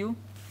value.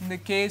 In the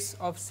case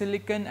of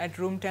silicon at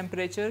room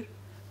temperature,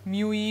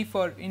 mu e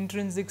for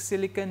intrinsic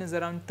silicon is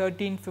around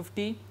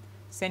 1350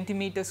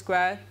 centimeter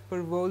square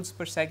per volts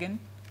per second.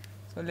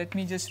 So, let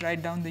me just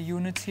write down the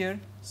units here,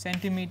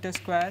 centimeter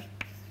square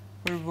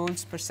per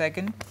volts per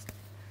second.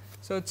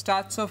 So, it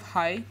starts off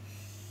high.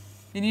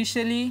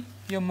 Initially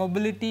your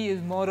mobility is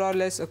more or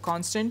less a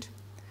constant,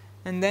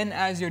 and then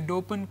as your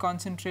dopant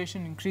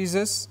concentration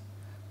increases,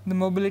 the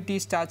mobility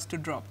starts to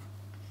drop.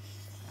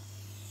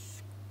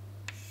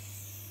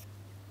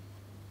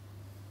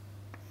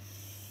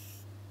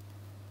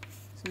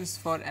 This is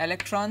for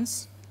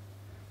electrons.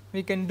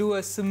 We can do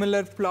a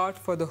similar plot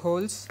for the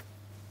holes.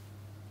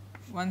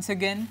 Once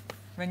again,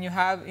 when you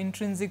have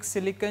intrinsic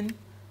silicon,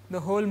 the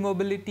hole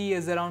mobility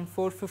is around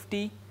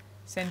 450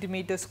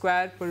 centimeter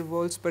square per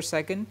volts per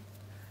second.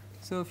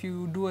 So, if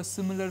you do a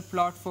similar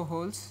plot for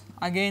holes,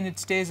 again it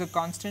stays a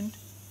constant,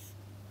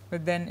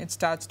 but then it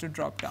starts to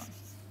drop down.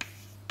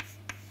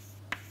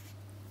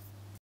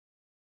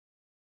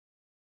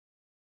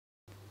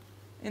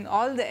 In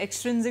all the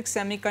extrinsic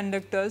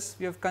semiconductors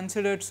we have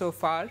considered so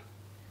far,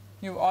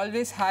 you have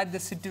always had the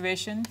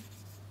situation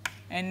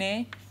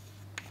Na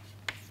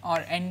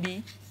or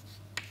Nd,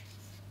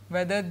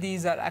 whether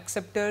these are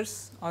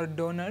acceptors or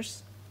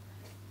donors,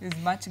 is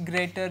much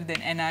greater than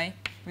Ni,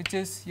 which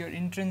is your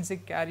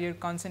intrinsic carrier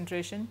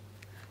concentration.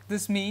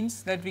 This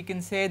means that we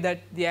can say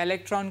that the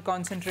electron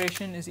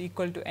concentration is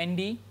equal to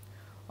Nd,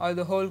 or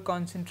the hole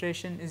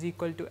concentration is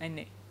equal to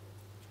Na.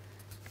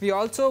 We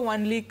also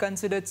only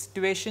considered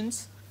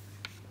situations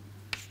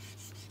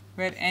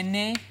where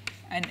Na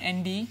and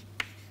Nd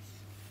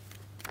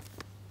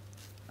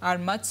are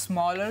much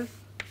smaller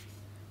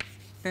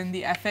than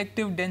the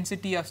effective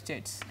density of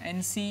states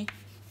Nc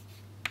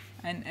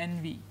and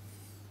Nv.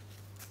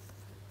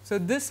 So,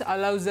 this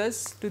allows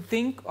us to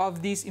think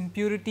of these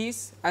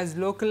impurities as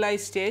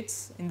localized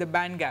states in the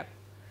band gap.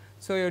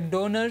 So, your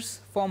donors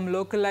form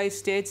localized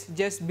states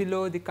just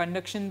below the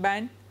conduction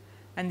band,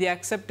 and the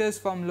acceptors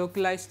form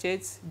localized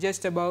states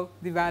just above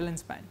the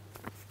valence band.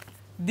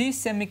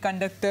 These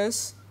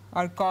semiconductors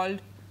are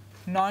called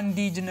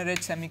non-degenerate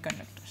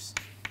semiconductors.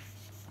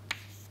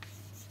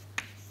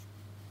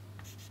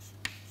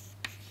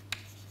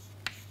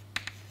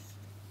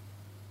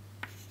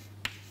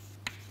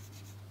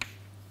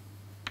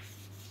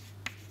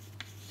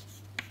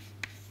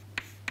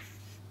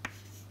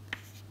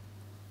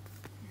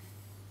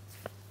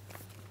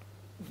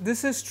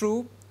 This is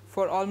true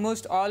for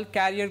almost all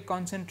carrier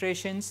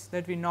concentrations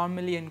that we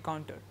normally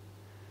encounter.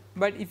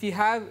 But if you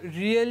have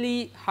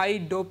really high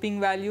doping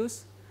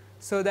values,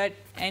 so that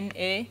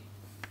Na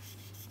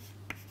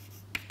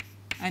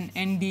and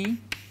Nd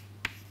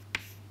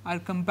are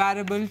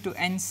comparable to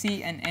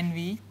Nc and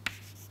Nv,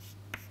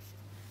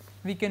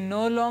 we can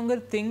no longer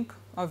think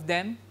of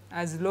them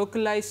as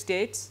localized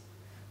states,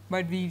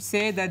 but we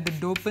say that the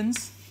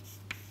dopants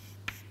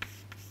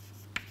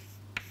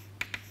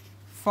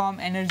form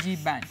energy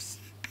bands.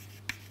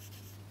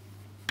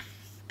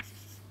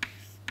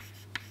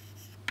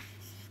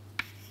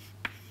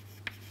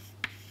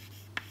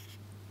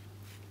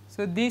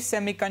 So, these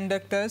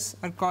semiconductors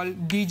are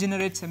called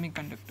degenerate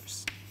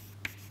semiconductors.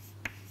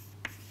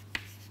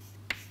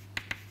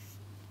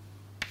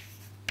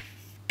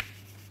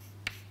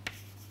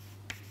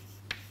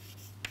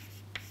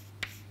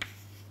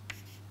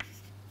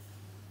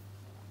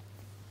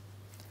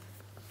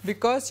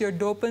 Because your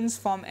dopants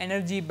form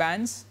energy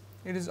bands,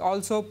 it is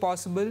also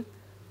possible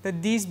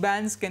that these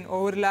bands can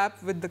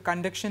overlap with the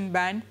conduction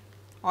band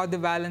or the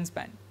valence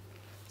band.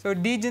 So,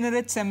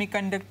 degenerate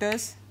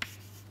semiconductors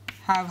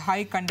have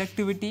high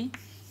conductivity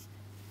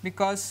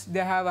because they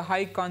have a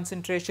high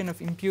concentration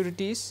of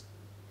impurities,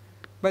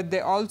 but they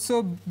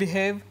also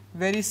behave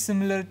very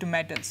similar to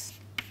metals.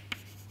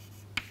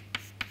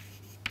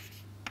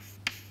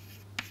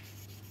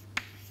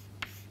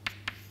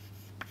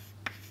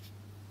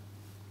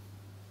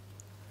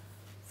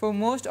 For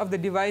most of the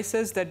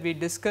devices that we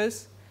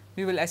discuss,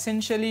 we will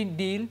essentially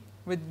deal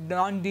with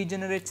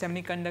non-degenerate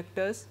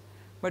semiconductors,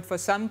 but for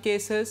some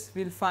cases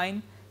we will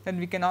find that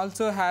we can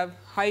also have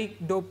high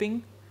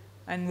doping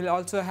and we will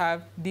also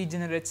have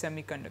degenerate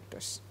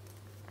semiconductors.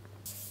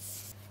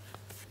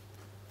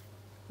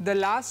 The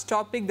last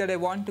topic that I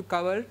want to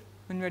cover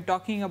when we are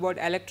talking about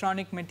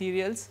electronic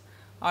materials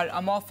are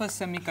amorphous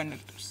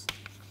semiconductors.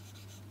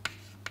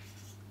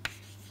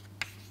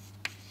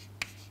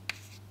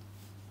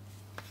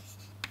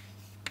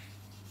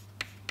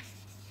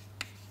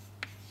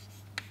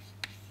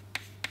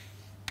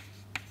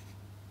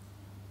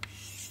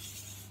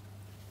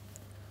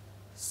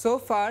 So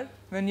far,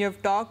 when you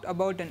have talked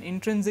about an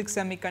intrinsic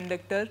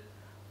semiconductor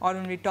or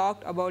when we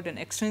talked about an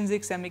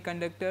extrinsic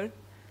semiconductor,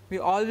 we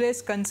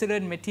always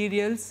considered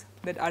materials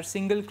that are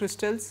single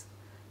crystals,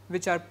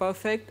 which are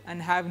perfect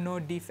and have no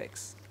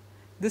defects.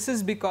 This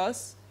is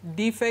because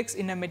defects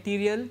in a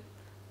material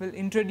will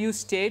introduce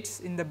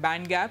states in the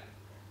band gap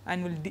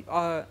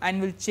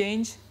and will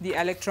change the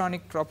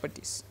electronic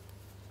properties.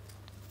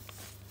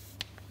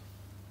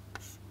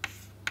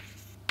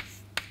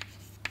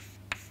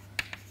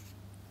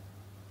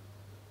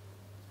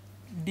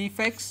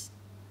 Defects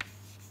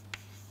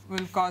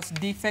will cause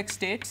defect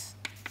states.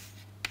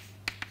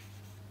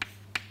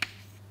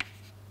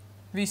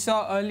 We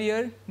saw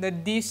earlier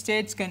that these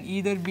states can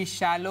either be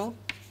shallow.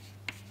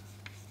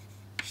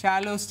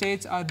 Shallow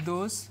states are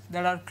those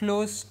that are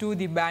close to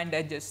the band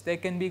edges. They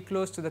can be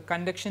close to the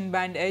conduction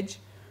band edge,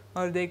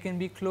 or they can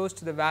be close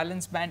to the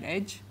valence band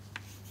edge,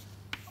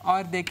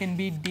 or they can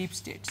be deep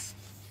states.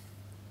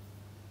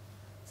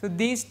 So,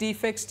 these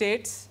defect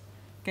states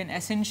can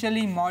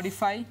essentially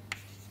modify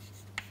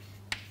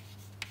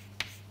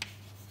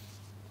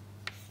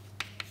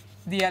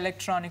the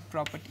electronic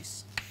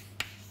properties.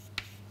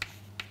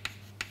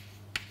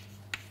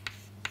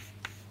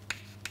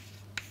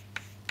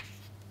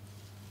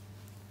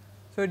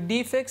 So,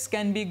 defects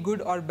can be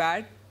good or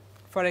bad.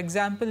 For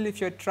example, if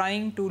you are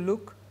trying to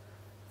look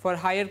for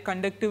higher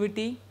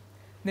conductivity,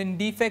 then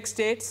defect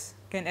states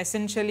can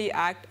essentially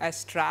act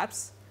as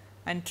traps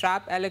and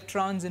trap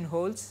electrons in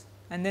holes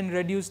and then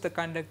reduce the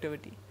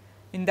conductivity.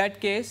 In that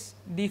case,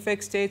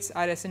 defect states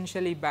are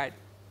essentially bad.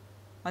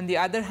 On the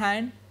other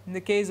hand, in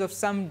the case of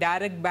some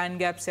direct band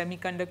gap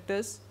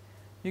semiconductors,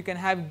 you can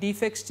have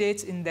defect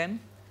states in them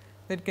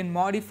that can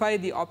modify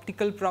the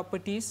optical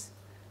properties.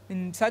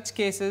 In such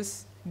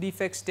cases,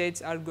 defect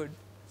states are good.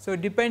 So,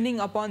 depending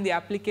upon the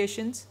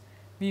applications,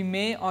 we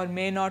may or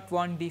may not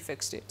want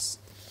defect states.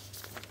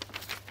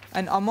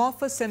 An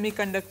amorphous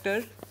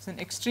semiconductor is an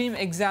extreme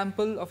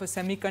example of a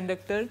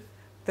semiconductor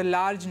with a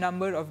large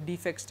number of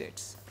defect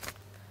states.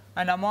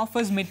 An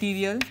amorphous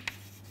material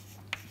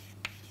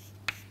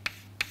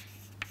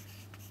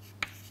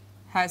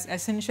has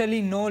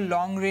essentially no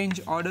long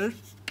range order,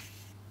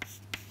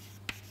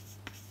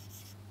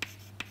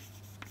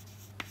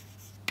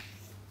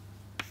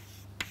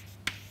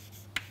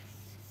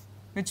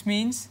 which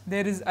means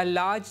there is a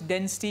large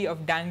density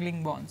of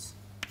dangling bonds.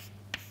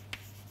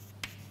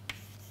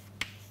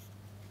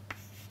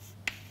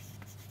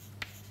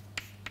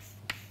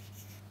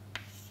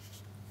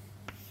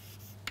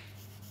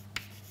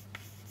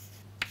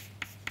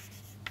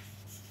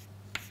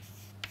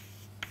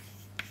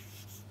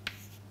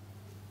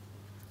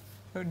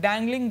 So,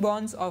 dangling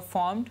bonds are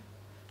formed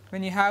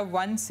when you have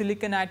one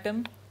silicon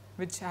atom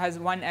which has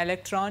one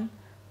electron,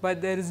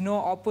 but there is no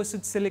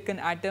opposite silicon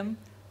atom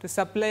to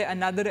supply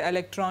another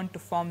electron to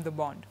form the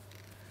bond.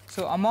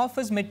 So,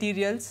 amorphous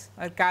materials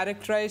are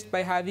characterized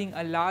by having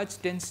a large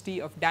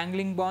density of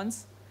dangling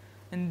bonds,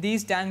 and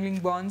these dangling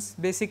bonds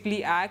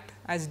basically act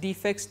as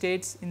defect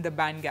states in the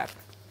band gap.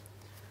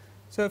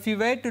 So, if you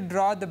were to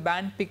draw the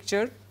band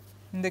picture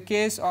in the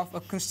case of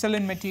a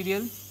crystalline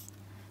material,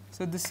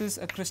 so this is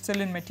a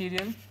crystalline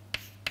material.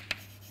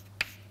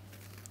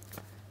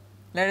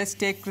 Let us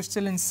take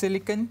crystalline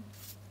silicon.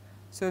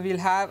 So, we will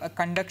have a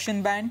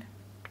conduction band,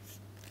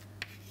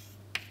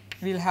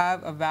 we will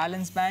have a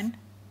valence band,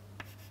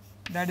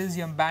 that is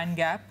your band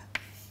gap.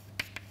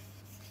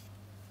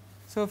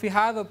 So, if you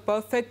have a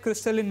perfect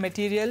crystalline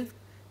material,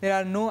 there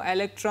are no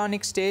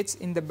electronic states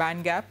in the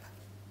band gap.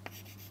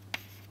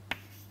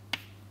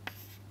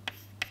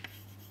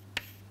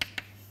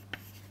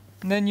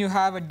 Then you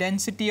have a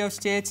density of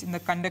states in the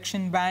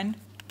conduction band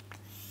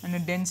and a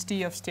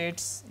density of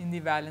states in the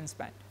valence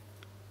band.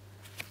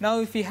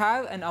 Now, if you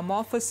have an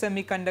amorphous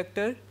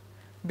semiconductor,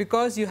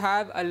 because you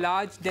have a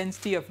large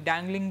density of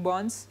dangling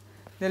bonds,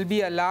 there will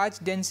be a large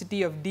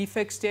density of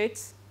defect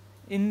states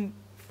in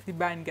the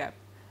band gap,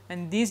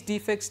 and these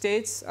defect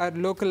states are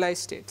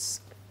localized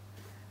states.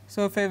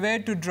 So, if I were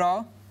to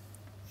draw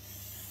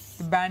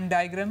the band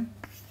diagram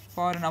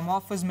for an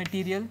amorphous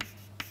material,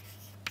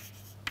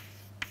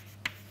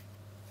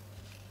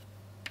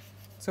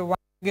 so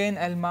once again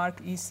I will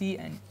mark EC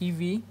and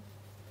EV.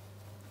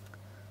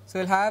 So,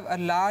 we will have a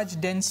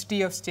large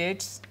density of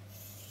states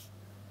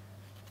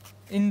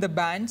in the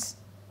bands,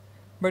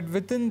 but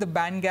within the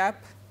band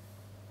gap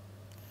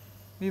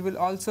we will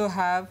also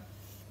have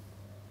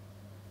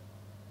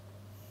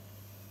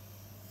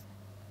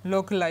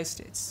localized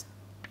states.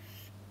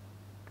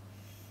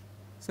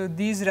 So, So,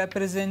 these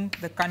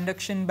represent the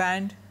conduction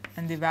band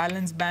and the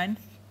valence band.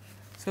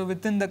 So,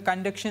 within the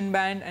conduction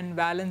band and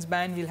valence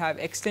band we will have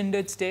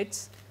extended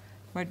states,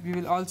 but we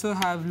will also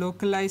have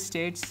localized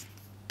states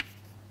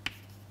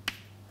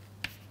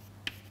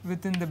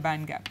within the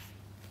band gap.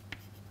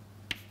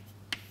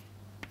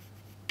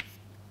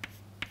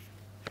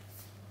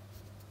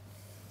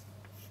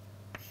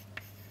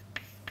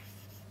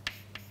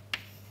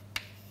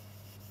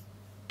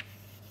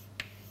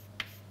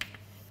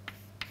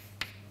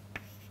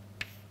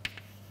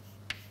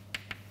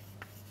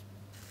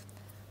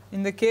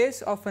 In the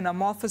case of an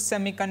amorphous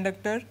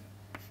semiconductor,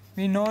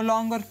 we no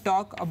longer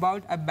talk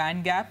about a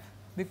band gap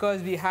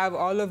because we have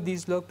all of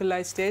these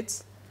localized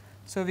states.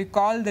 So, we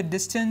call the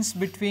distance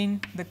between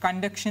the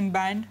conduction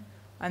band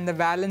and the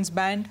valence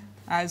band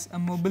as a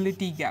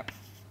mobility gap.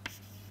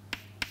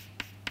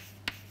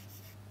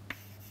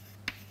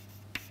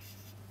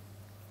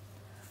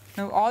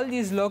 Now, all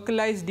these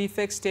localized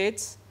defect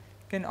states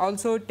can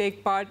also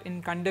take part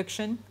in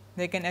conduction.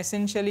 They can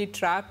essentially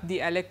trap the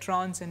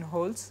electrons in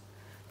holes.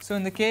 So,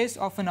 in the case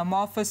of an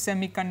amorphous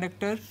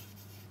semiconductor,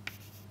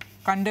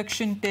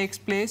 conduction takes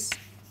place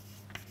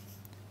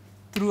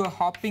through a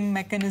hopping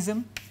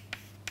mechanism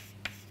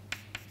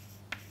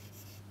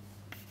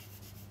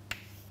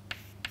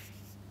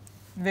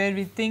where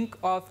we think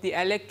of the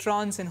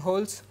electrons in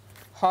holes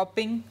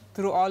hopping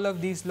through all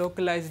of these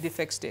localized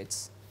defect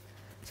states.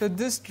 So,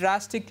 this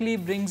drastically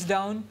brings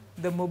down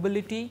the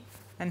mobility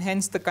and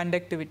hence the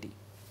conductivity.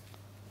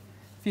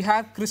 If you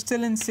have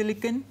crystalline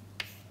silicon,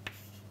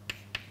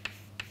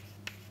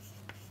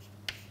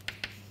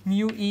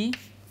 mu E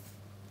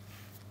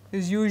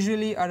is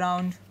usually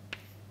around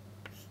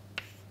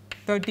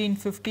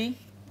 1350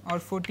 or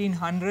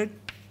 1400.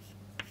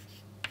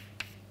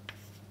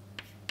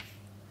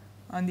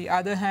 On the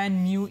other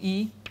hand, mu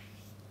E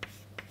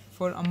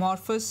for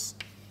amorphous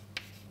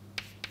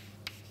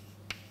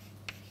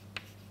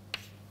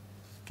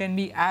can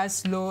be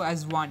as low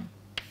as 1.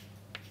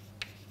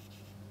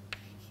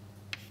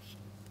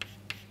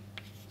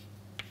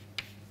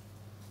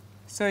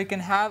 So, you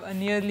can have a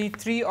nearly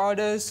 3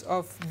 orders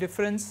of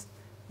difference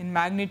in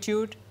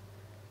magnitude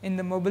in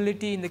the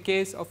mobility in the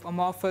case of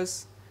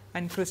amorphous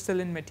and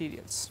crystalline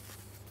materials.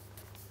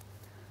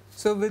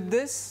 So, with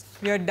this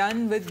we are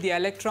done with the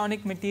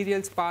electronic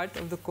materials part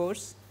of the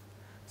course.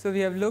 So,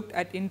 we have looked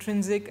at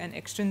intrinsic and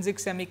extrinsic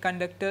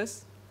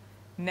semiconductors.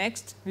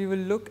 Next we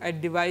will look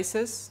at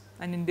devices,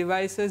 and in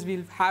devices we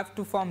will have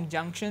to form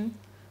junction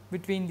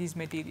between these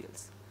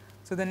materials.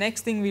 So, the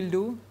next thing we will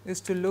do is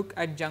to look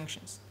at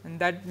junctions, and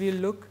that we will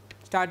look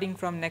starting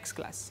from next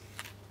class.